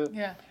told me to.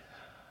 Yeah.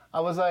 I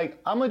was like,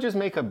 I'm gonna just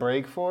make a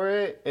break for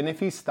it, and if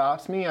he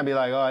stops me, I'd be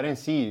like, oh, I didn't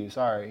see you,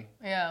 sorry.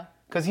 Yeah.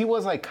 Because he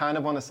was like kind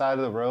of on the side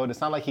of the road.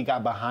 It's not like he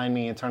got behind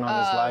me and turned on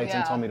his lights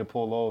and told me to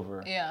pull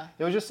over. Yeah.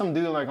 It was just some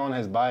dude like on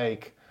his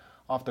bike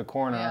off the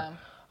corner. Yeah.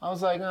 I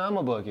was like, I'm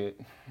gonna book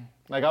it.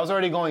 Like I was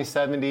already going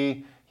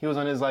 70. He was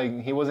on his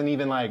he wasn't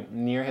even like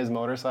near his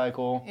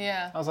motorcycle.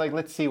 Yeah. I was like,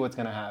 let's see what's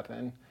gonna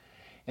happen.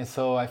 And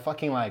so I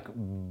fucking like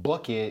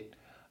book it.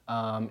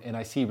 And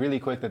I see really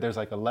quick that there's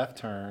like a left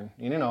turn.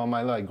 You know,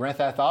 my like Grand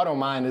Theft Auto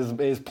mind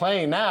is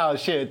playing now.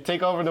 Shit,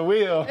 take over the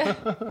wheel.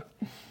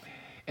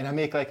 And I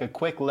make like a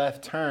quick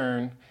left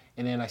turn,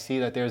 and then I see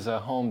that there's a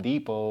Home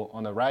Depot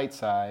on the right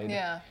side.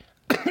 Yeah.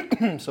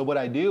 So what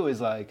I do is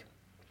like,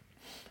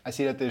 I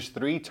see that there's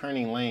 3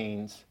 turning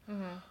lanes.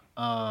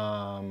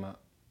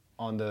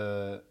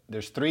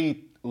 There's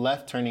 3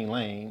 left turning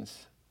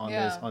lanes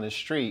on this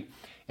street.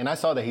 And I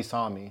saw that he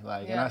saw me,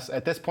 like, and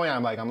at this point,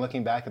 I'm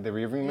looking back at the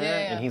rearview mirror,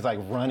 and he's like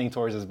running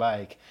towards his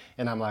bike,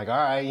 and I'm like, all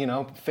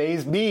right,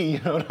 phase B, you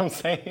know what I'm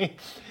saying?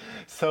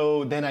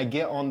 So then I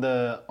get on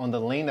the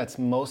lane that's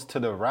most to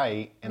the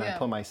right, and I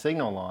put my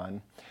signal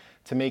on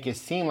to make it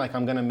seem like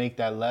I'm gonna make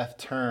that left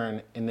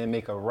turn and then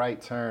make a right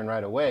turn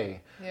right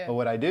away. Yeah. But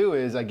what I do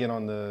is I get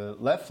on the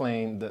left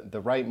lane,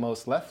 the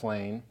rightmost left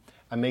lane,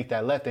 I make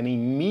that left, and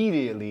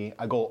immediately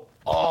I go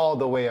all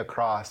the way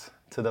across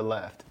to the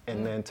left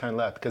and then turn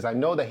left, because I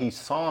know that he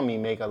saw me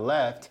make a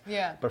left,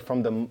 but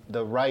from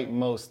the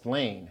rightmost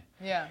lane.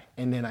 Yeah.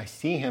 And then I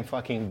see him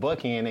fucking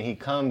booking, and he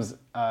comes,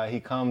 I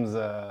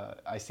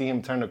see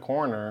him turn the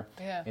corner,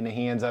 and then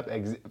he ends up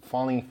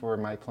falling for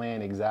my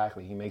plan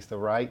exactly. He makes the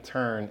right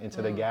turn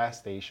into the gas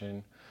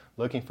station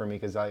looking for me,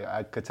 because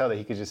I could tell that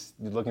he could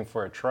just be looking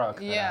for a truck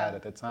that I had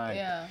at the time.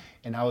 Yeah.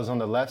 And I was on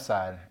the left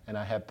side, and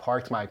I had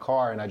parked my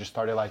car, and I just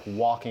started like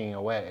walking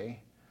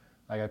away.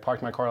 Like I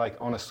parked my car like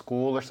on a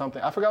school or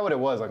something. I forgot what it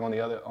was, like on the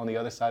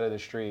other side of the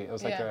street. It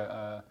was like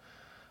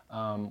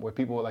where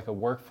people like a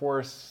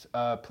workforce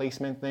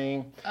placement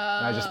thing.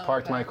 And I just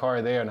parked my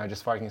car there, and I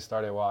just fucking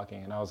started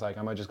walking. And I was like,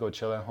 I'm gonna just go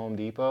chill at Home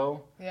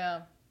Depot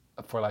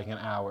for like an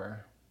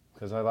hour.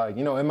 Because I like,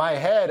 in my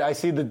head, I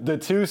see the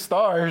 2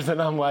 stars, and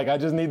I'm like, I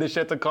just need this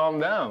shit to calm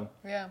down.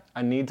 Yeah.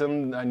 I need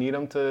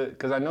him to,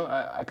 because I know,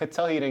 I could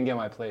tell he didn't get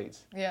my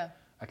plates. Yeah.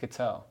 I could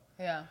tell.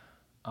 Yeah.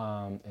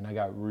 And I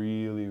got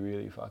really,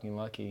 really fucking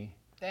lucky.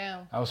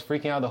 Damn. I was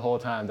freaking out the whole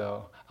time,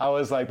 though. I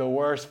was like the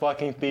worst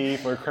fucking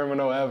thief or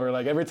criminal ever.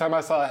 Like every time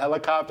I saw a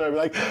helicopter, I'd be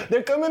like,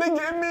 they're coming to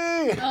get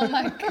me! Oh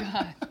my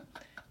God.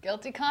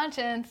 Guilty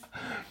conscience.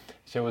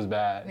 Shit was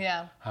bad.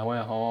 Yeah. I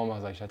went home, I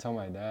was like, should I tell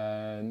my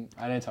dad?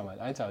 I didn't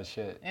tell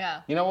shit.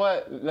 Yeah. You know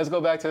what? Let's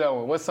go back to that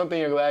one. What's something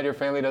you're glad your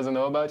family doesn't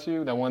know about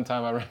you? That one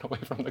time I ran away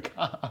from the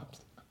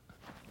cops.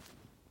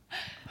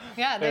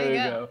 Yeah, there you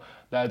go.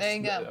 There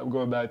you go. I'm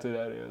going back to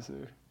that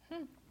answer.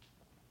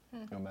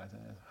 Going back to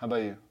that. How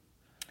about you?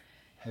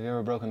 Have you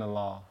ever broken the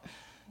law?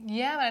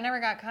 Yeah, but I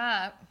never got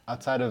caught.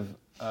 Outside of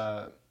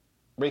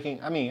breaking,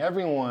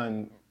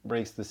 everyone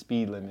breaks the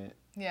speed limit.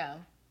 Yeah.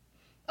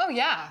 Oh,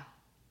 yeah.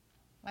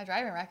 My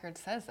driving record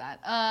says that.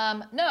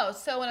 No,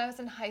 so when I was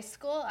in high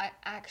school, I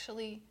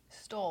actually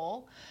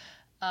stole.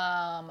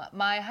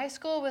 My high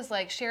school was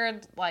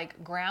shared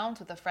grounds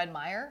with a Fred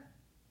Meyer.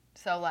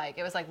 So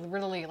it was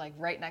literally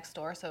right next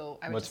door. So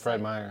I was What's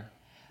Fred Meyer?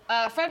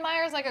 Fred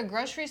Meyer is a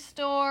grocery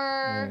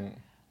store,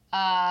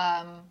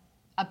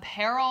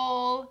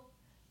 apparel.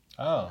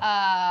 Oh.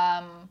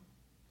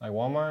 Like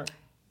Walmart?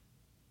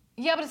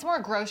 Yeah, but it's more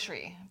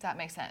grocery, if that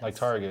makes sense. Like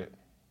Target.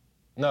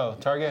 No,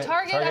 Target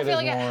I feel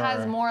like it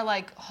has more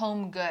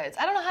home goods.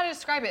 I don't know how to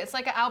describe it. It's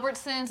like an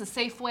Albertsons, a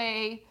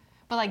Safeway,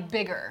 but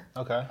bigger.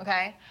 Okay.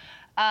 Okay.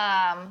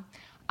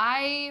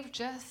 I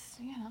just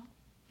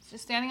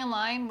standing in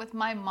line with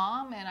my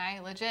mom, and I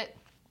legit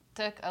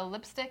took a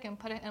lipstick and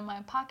put it in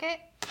my pocket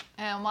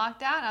and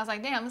walked out. And I was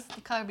like, damn, this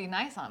color would be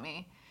nice on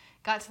me.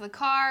 Got to the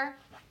car.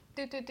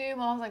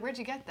 Mom was like, where'd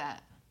you get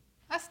that?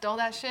 I stole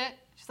that shit.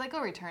 She's like,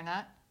 go return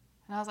that.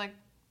 And I was like,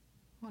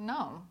 well,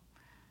 no.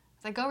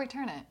 It's like, go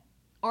return it.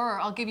 Or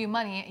I'll give you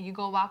money and you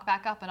go walk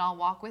back up and I'll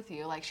walk with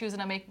you. Like, she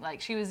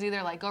was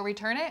either like, go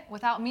return it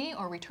without me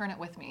or return it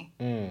with me.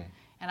 And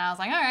I was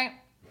like, all right.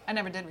 I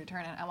never did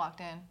return it. I walked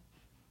in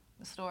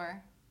the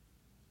store,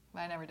 but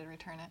I never did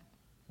return it.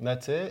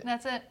 That's it? And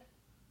that's it.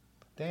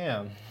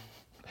 Damn.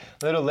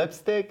 Little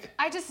lipstick?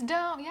 I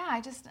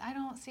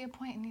don't see a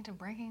point in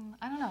breaking,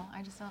 I don't know.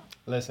 I just don't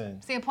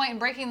Listen. see a point in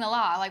breaking the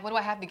law. Like, what do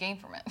I have to gain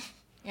from it?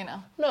 You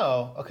know?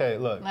 No. Okay,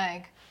 look.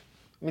 Like.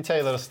 Let me tell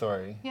you a little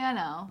story. Yeah,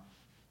 no.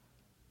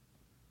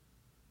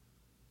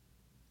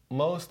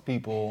 Most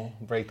people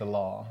break the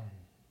law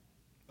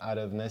out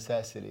of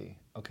necessity,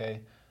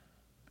 okay?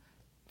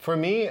 For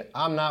me,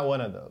 I'm not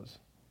one of those.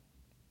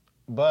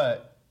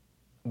 But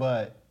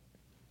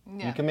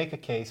Yeah. you can make a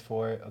case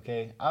for it,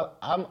 okay?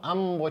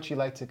 I'm what you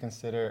like to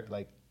consider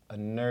like a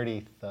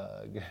nerdy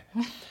thug.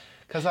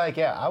 Cause like,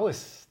 yeah, I was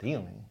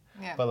stealing.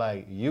 Yeah. But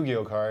like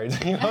Yu-Gi-Oh cards,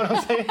 you know what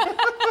I'm saying?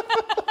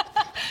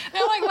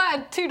 They're like,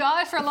 what,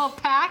 $2 for a little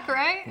pack,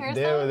 right? Or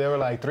They were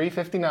like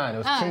 $3.59. It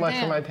was too much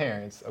for damn. my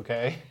parents,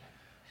 okay?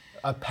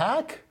 A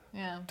pack?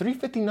 Yeah.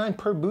 $3.59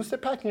 per booster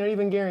pack? You're not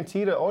even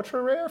guaranteed an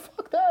ultra rare?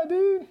 Fuck that,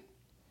 dude.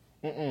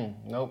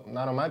 Nope,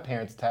 not on my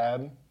parents'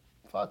 tab.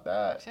 Fuck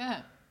that.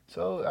 Shit.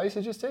 So I used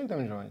to just take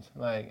them joints.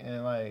 Like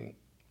I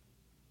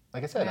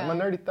said, I'm a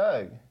Yeah. nerdy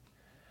thug.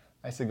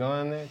 I used to go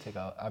in there,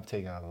 I've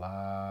taken a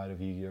lot of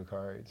Yu-Gi-Oh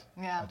cards.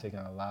 Yeah. I've taken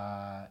a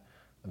lot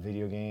of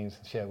video games.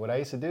 Shit, what I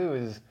used to do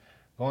is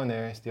go in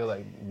there, steal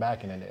like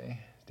back in the day,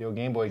 steal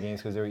Game Boy games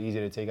because they were easy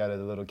to take out of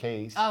the little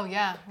case. Oh,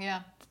 yeah,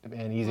 yeah.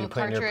 And easy to Little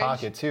put in your cartridge.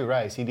 pocket too,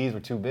 right? CDs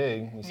were too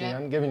big. You see, Yeah.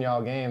 I'm giving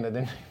y'all a game that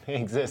didn't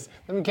exist.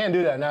 I mean, you can't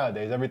do that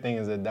nowadays. Everything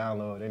is a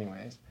download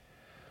anyways.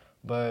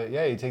 But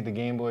yeah, you take the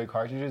Game Boy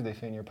cartridges, they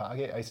fit in your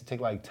pocket. I used to take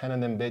like 10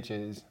 of them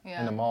bitches Yeah.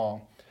 in the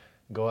mall,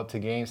 go up to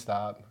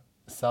GameStop,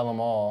 sell them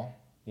all.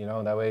 You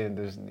know, that way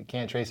you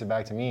can't trace it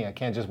back to me. I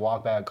can't just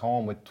walk back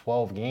home with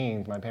 12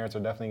 games. My parents are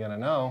definitely gonna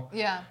know.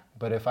 Yeah.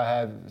 But if I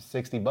have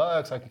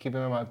 $60, I could keep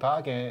them in my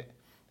pocket,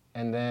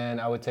 and then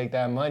I would take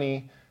that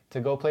money to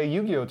go play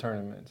Yu-Gi-Oh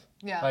tournaments.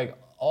 Yeah. Like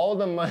all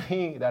the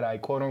money that I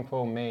quote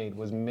unquote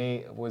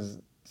was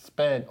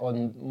spent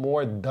on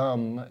more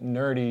dumb,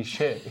 nerdy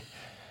shit.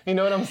 You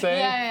know what I'm saying?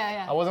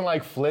 Yeah. I wasn't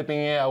like flipping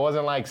it. I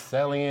wasn't like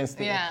selling it,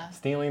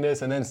 stealing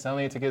this and then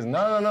selling it to kids. No.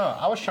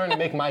 I was trying to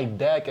make my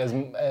deck as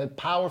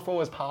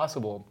powerful as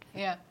possible.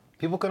 Yeah.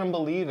 People couldn't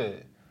believe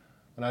it.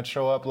 When I'd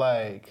show up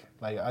like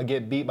I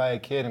get beat by a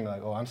kid and be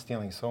like, oh, I'm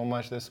stealing so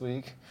much this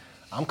week.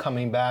 I'm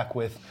coming back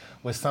with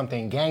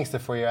something gangster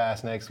for your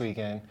ass next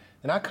weekend.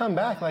 And I come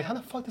back like, how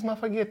the fuck does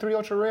motherfucker get 3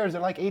 ultra rares?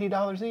 They're like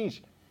 $80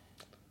 each.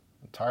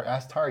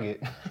 Ask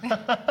Target.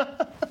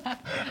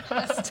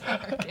 That's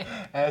Target.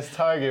 Ask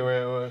Target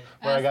where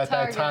I got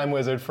Target. that Time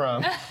Wizard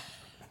from.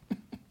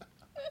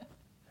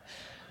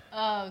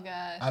 Oh,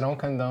 gosh. I don't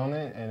condone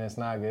it, and it's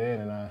not good,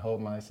 and I hope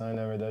my son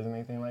never does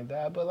anything like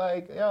that. But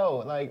like,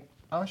 yo, like,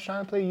 I was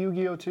trying to play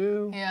Yu-Gi-Oh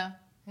too. Yeah.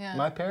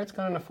 My parents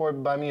couldn't afford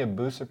to buy me a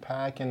booster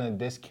pack and a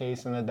disc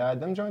case and a die.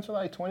 Them joints were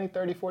like $20,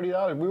 $30,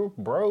 $40. We were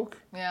broke.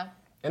 Yeah.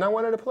 And I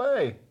wanted to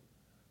play.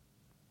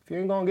 If you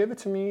ain't gonna give it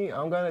to me,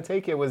 I'm gonna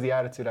take it, was the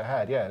attitude I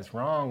had. Yeah, it's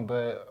wrong,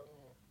 but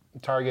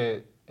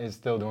Target is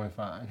still doing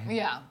fine.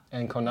 Yeah.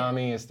 And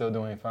Konami is still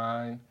doing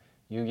fine.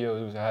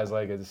 Yu-Gi-Oh! Has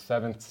like a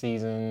 7th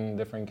season,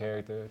 different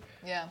character.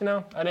 Yeah. You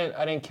know, I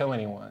didn't kill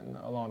anyone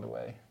along the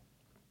way.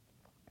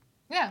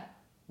 Yeah.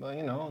 But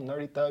you know,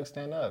 nerdy thugs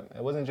stand up.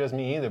 It wasn't just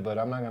me either, but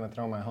I'm not gonna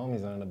throw my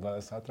homies under the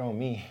bus. I throw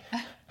me.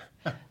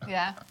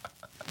 Yeah.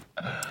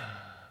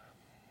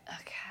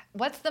 Okay.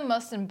 What's the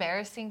most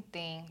embarrassing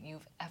thing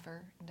you've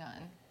ever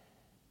done?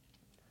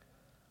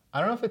 I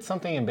don't know if it's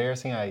something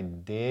embarrassing I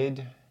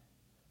did,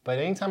 but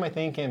anytime I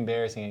think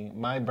embarrassing,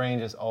 my brain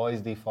just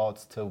always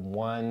defaults to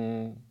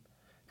one,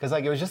 because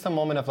like it was just a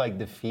moment of like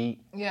defeat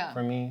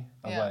for me,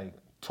 of like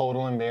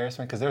total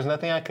embarrassment, because there's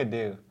nothing I could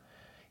do.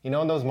 You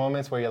know, in those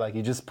moments where you're like,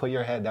 you just put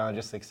your head down and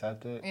just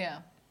accept it? Yeah.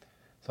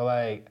 So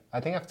like,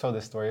 I think I've told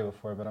this story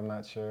before, but I'm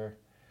not sure.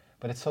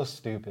 But it's so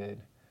stupid.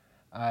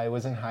 I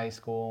was in high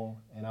school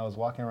and I was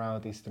walking around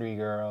with these 3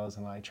 girls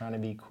and like trying to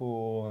be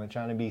cool and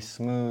trying to be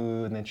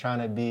smooth and trying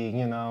to be,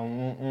 you know,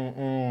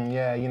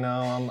 yeah, you know,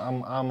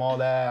 I'm all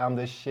that, I'm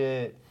the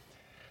shit.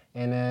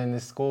 And then in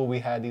school we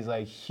had these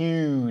like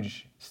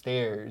huge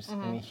stairs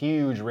and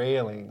huge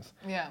railings.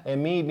 Yeah.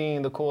 And me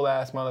being the cool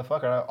ass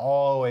motherfucker, I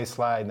always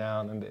slide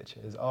down them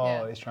bitches.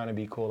 Always trying to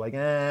be cool. Like,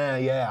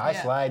 I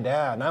slide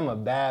down. I'm a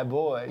bad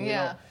boy.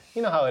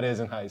 You know how it is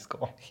in high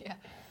school. Yeah.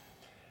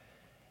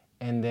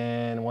 And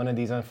then one of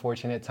these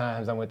unfortunate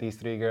times I'm with these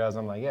 3 girls,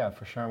 I'm like, yeah,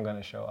 for sure I'm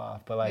gonna show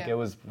off. But like it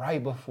was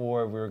right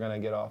before we were gonna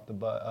get off the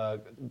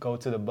bus, go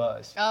to the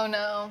bus. Oh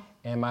no.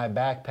 And my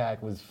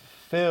backpack was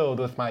filled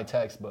with my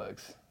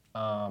textbooks.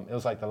 It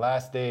was like the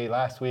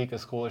last week of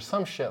school or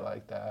some shit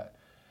like that.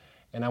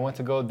 And I went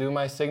to go do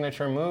my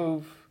signature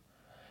move.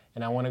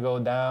 and I want to go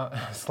down,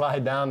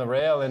 slide down the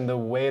rail, and the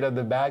weight of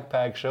the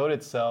backpack showed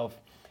itself,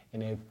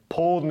 and it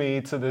pulled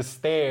me to the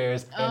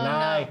stairs, and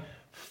I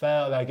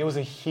fell. Like, it was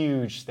a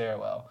huge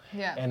stairwell.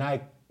 Yeah. And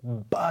I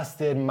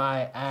busted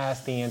my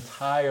ass the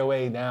entire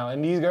way down.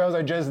 And these girls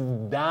are just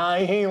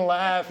dying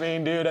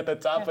laughing, dude, at the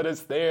top of the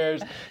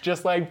stairs,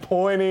 just like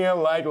pointing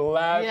and like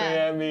laughing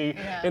at me.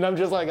 Yeah. And I'm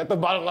just like at the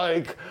bottom,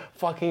 like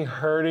fucking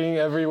hurting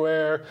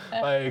everywhere.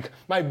 Like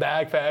my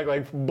backpack,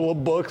 like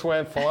books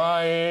went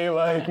flying,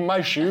 like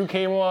my shoe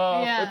came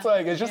off. Yeah.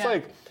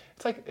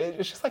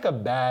 It's just like a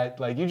bad,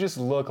 like you just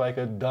look like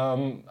a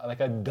dumb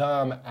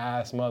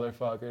ass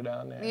motherfucker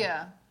down there.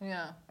 Yeah,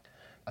 yeah.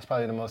 That's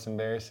probably the most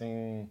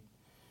embarrassing.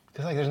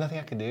 Because, like, there's nothing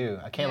I could do.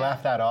 I can't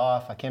laugh that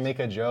off. I can't make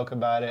a joke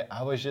about it.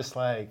 I was just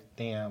like,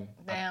 damn.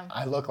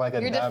 I look like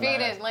a You're dumbass.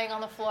 defeated, laying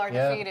on the floor,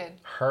 defeated.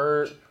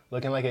 Hurt,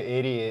 looking like an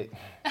idiot.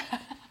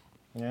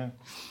 Yeah.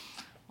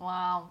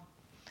 Wow.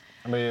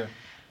 How about you?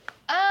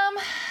 I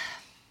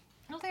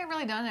don't think I've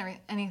really done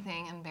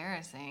anything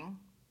embarrassing.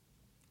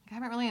 I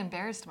haven't really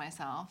embarrassed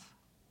myself.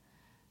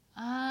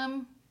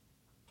 Yeah.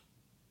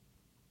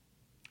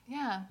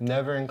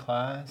 Never in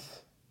class?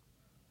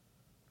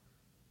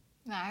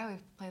 No, I always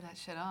play that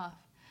shit off.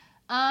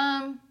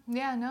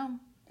 Yeah, no.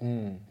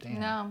 Damn.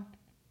 No.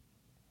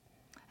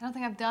 I don't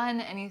think I've done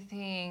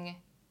anything,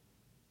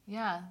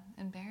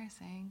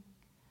 embarrassing.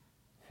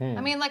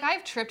 I mean, like,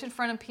 I've tripped in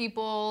front of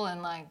people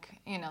and, like,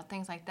 you know,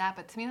 things like that,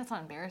 but to me, that's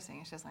not embarrassing.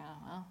 It's just like, oh,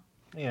 well.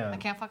 Yeah. I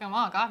can't fucking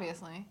walk,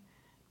 obviously.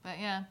 But,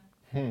 yeah.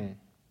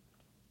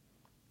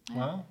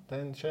 Well,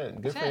 then shit.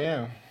 Good for Shit.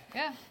 you.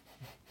 Yeah.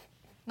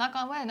 Knock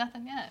on wood,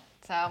 nothing yet.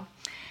 So,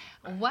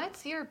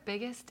 what's your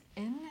biggest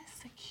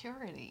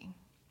insecurity?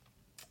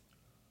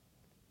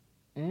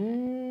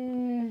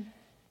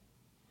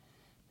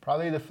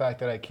 Probably the fact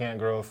that I can't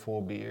grow a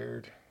full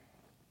beard.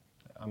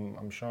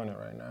 I'm showing it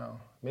right now.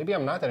 Maybe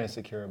I'm not that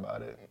insecure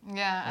about it.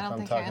 Yeah, I If don't I'm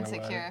think you're talking about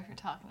insecure it. if you're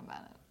talking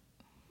about it.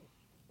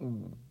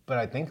 But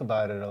I think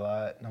about it a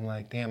lot, and I'm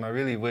like, damn, I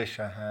really wish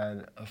I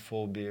had a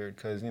full beard,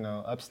 because, you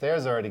know,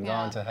 upstairs already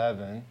gone to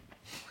heaven.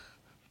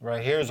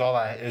 Right here is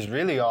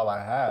really all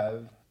I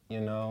have, you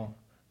know.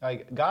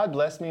 Like, God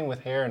blessed me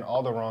with hair in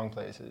all the wrong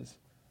places.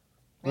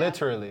 Yeah.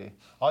 Literally.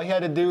 All you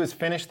had to do is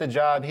finish the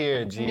job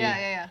here, G.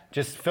 Yeah.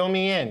 Just fill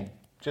me in.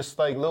 Just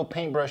like little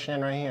paintbrush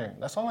in right here.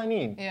 That's all I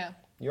need. Yeah.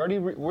 You already,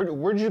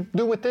 where'd you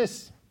do with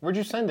this? Where'd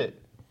you send it?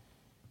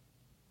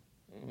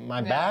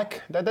 My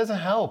back? That doesn't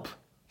help.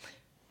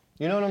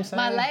 You know what I'm saying?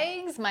 My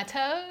legs, my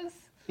toes.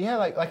 Yeah,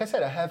 like I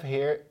said, I have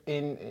hair,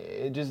 and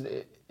it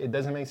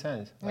doesn't make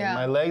sense. Like,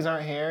 my legs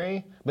aren't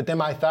hairy, but then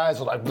my thighs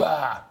are like,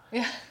 blah.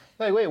 Yeah.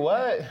 Like, wait,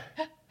 what?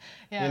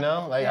 Yeah. You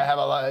know, like I have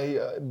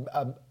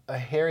a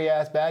hairy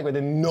ass bag, but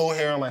then no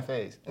hair on my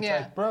face. It's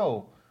like,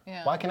 bro,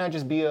 why can't I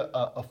just be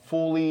a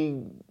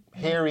fully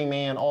hairy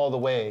man all the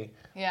way?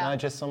 Yeah. Not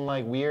just some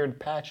like weird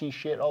patchy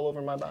shit all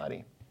over my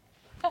body.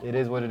 It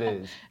is what it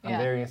is. I'm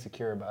very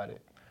insecure about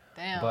it.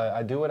 Damn. But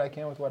I do what I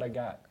can with what I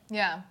got.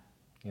 Yeah.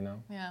 You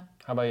know? Yeah.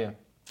 How about you?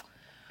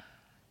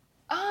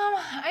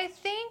 I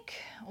think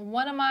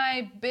one of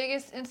my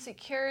biggest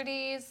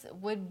insecurities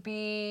would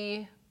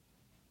be,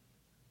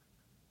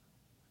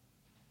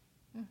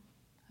 I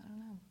don't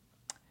know.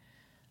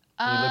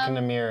 You look in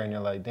the mirror and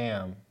you're like,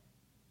 damn.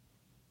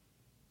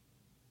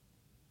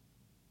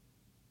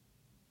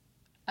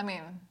 I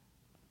mean,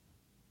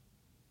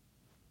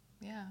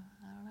 yeah,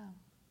 I don't know.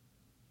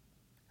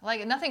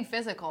 Like, nothing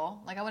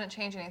physical. Like, I wouldn't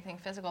change anything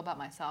physical about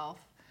myself.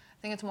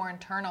 I think it's more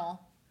internal.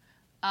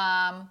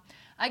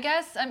 I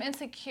guess I'm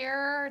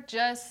insecure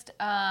just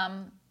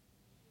of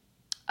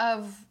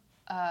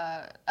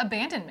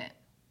abandonment.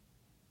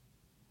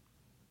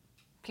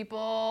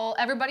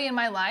 Everybody in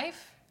my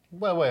life.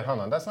 Wait, hold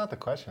on. That's not the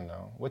question,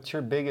 though. What's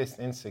your biggest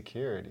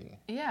insecurity?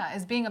 Yeah,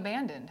 is being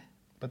abandoned.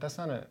 But that's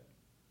not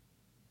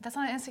That's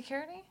not an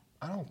insecurity?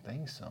 I don't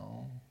think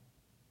so.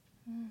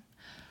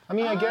 I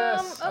mean, I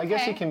guess you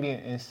okay. can be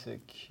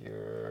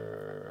insecure,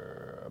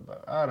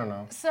 but I don't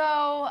know. So,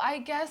 I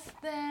guess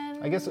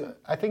then...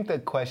 I think the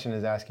question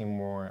is asking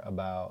more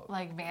about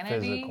like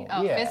vanity? physical.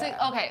 Oh, yeah.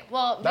 physical? Okay,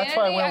 well, That's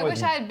vanity, why I went with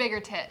wish I had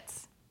bigger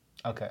tits.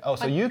 Okay. Oh,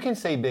 so you can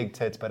say big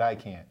tits, but I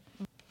can't.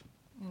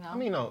 You know? I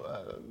mean,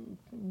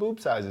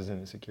 boob size is an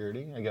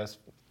insecurity. I guess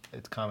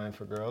it's common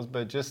for girls,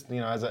 but just,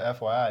 you know, as a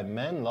FYI,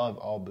 men love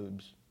all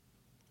boobs.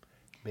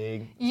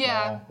 Big,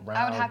 Yeah, small, round,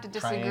 I would have to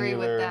disagree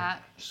with triangular,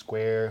 that.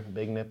 Square,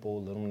 big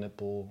nipple, little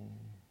nipple,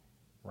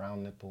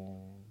 round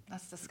nipple,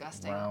 That's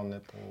disgusting. round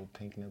nipple,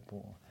 pink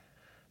nipple.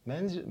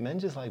 Men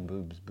just like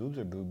boobs. Boobs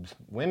are boobs.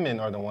 Women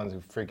are the ones who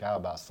freak out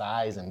about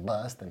size and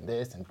bust and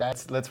this and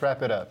that. Let's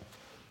wrap it up.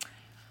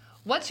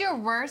 What's your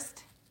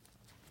worst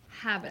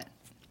habit?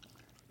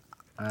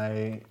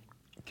 I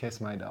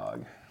kiss my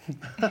dog.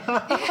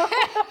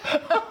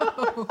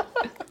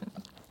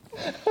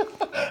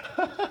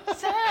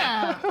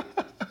 Sam!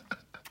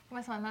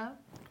 What's my love?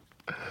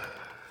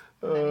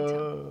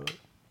 Oh,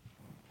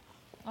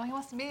 he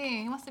wants to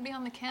be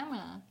on the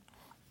camera.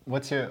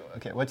 What's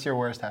your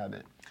worst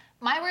habit?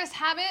 My worst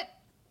habit?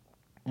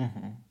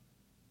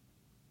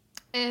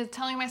 is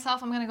telling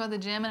myself I'm going to go to the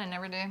gym and I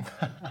never do.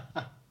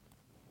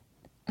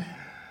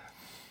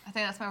 I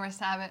think that's my worst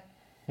habit.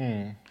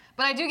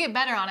 But I do get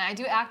better on it. I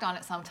do act on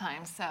it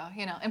sometimes. So,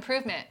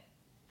 improvement.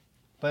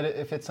 But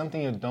if it's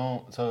something you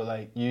don't, so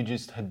like you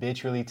just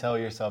habitually tell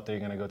yourself that you're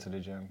going to go to the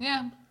gym.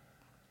 Yeah.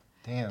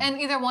 Damn. And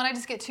either one, I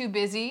just get too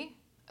busy.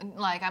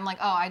 Like, I'm like,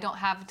 oh, I don't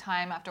have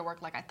time after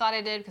work like I thought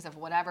I did because of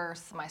whatever,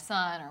 my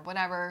son or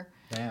whatever.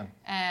 Damn.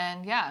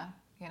 And yeah,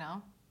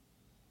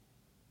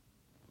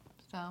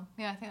 So,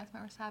 yeah, I think that's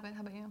my worst habit.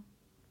 How about you?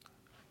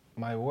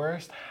 My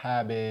worst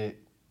habit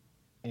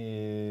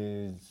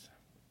is...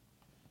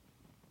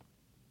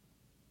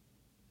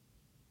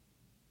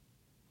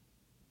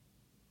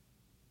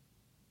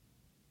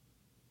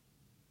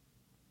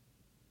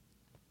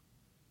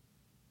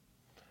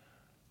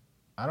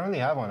 I don't really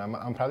have one.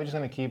 I'm probably just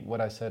going to keep what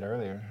I said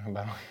earlier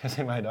about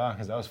kissing my dog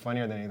because that was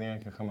funnier than anything I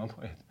could come up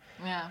with.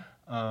 Yeah.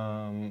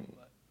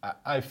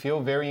 I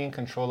feel very in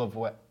control of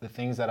the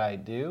things that I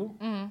do.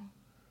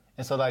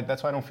 And so like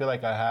that's why I don't feel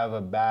like I have a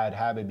bad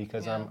habit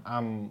because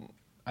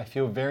I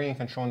feel very in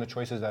control in the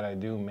choices that I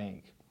do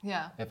make.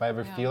 Yeah. If I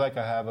ever feel like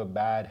I have a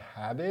bad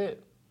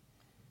habit,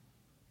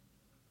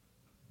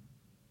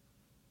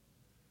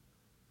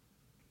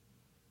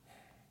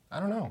 I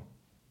don't know.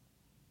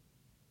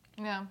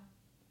 Yeah.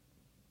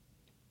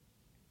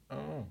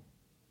 Oh,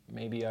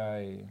 maybe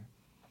I'm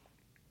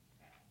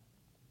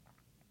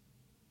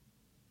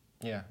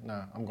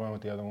going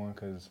with the other one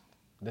because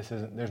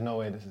there's no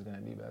way this is going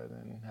to be better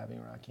than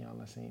having Rocky on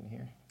the scene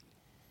here.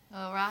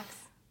 Oh, rocks.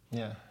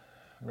 Yeah.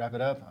 Wrap it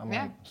up. I'm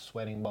Yeah. like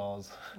sweating balls.